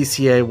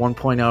DCA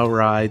 1.0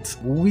 rides.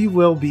 We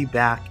will be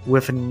back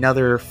with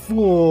another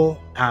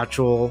full,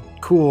 actual,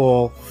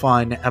 cool,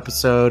 fun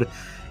episode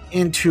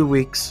in 2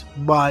 weeks.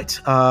 But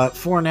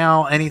for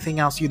now, anything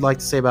else you'd like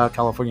to say about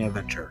California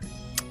Adventure?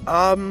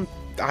 You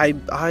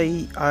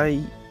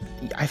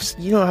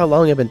know how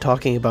long I've been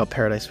talking about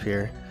Paradise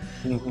Pier?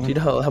 Do you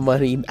know how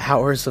many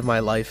hours of my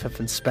life have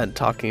been spent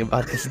talking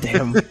about this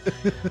damn,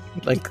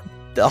 like,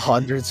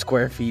 100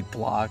 square feet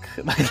block?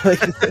 A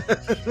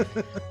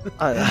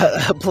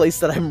place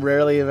that I'm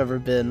rarely have ever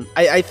been.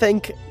 I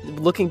think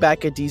looking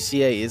back at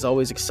DCA is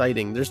always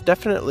exciting. There's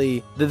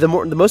definitely the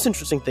most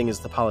interesting thing is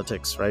the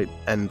politics, right?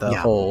 And the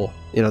whole,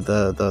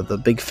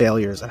 the big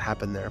failures that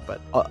happen there.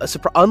 But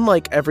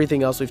unlike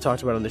everything else we've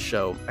talked about on the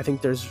show, I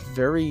think there's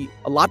a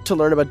lot to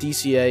learn about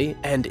DCA,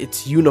 and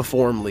it's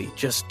uniformly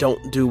just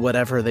don't do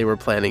whatever they were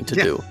planning to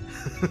do.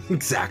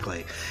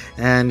 Exactly.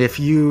 And if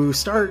you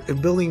start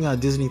building a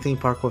Disney theme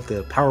park with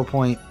the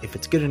PowerPoint, if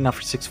it's good enough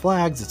for Six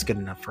Flags, it's good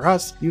enough for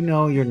us,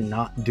 you're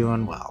not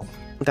doing well.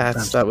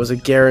 That was a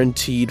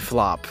guaranteed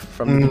flop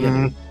from the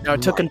beginning. Now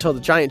it took until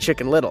the Giant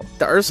Chicken Little,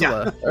 the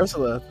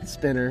Ursula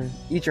Spinner,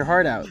 eat your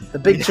heart out. The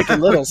Big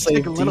Chicken Little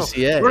saved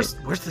DCA.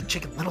 Where's the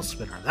Chicken Little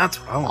Spinner? That's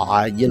what I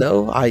want.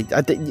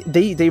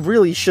 They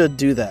really should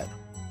do that.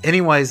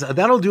 Anyways,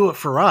 that'll do it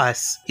for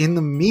us. In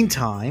the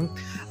meantime,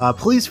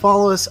 please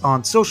follow us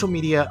on social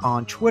media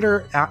on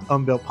Twitter at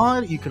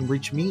UnbuiltPod. You can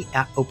reach me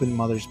at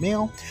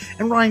OpenMothersMail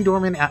and Ryan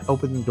Dorman at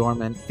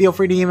OpenDorman. Feel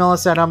free to email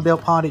us at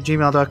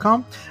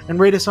unbuiltpod@gmail.com and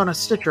rate us on a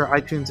Stitcher,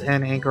 iTunes,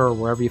 and Anchor, or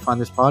wherever you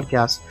find this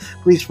podcast.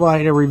 Please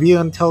provide a review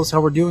and tell us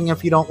how we're doing.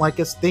 If you don't like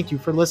us, thank you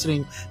for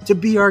listening to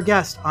Be Our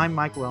Guest. I'm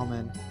Mike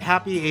Wellman.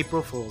 Happy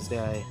April Fool's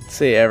Day.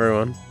 See you,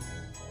 everyone.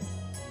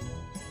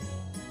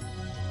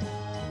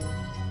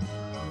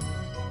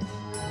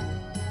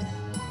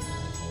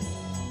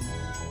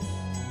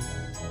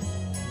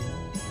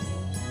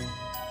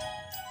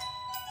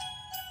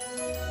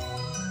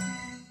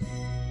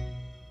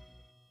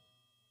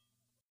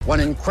 One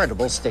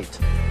incredible state.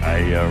 Are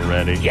you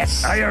ready?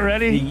 Yes. Are you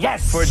ready?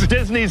 Yes. For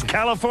Disney's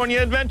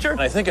California Adventure?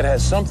 I think it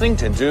has something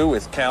to do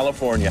with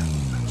California.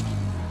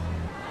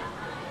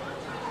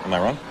 Am I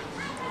wrong?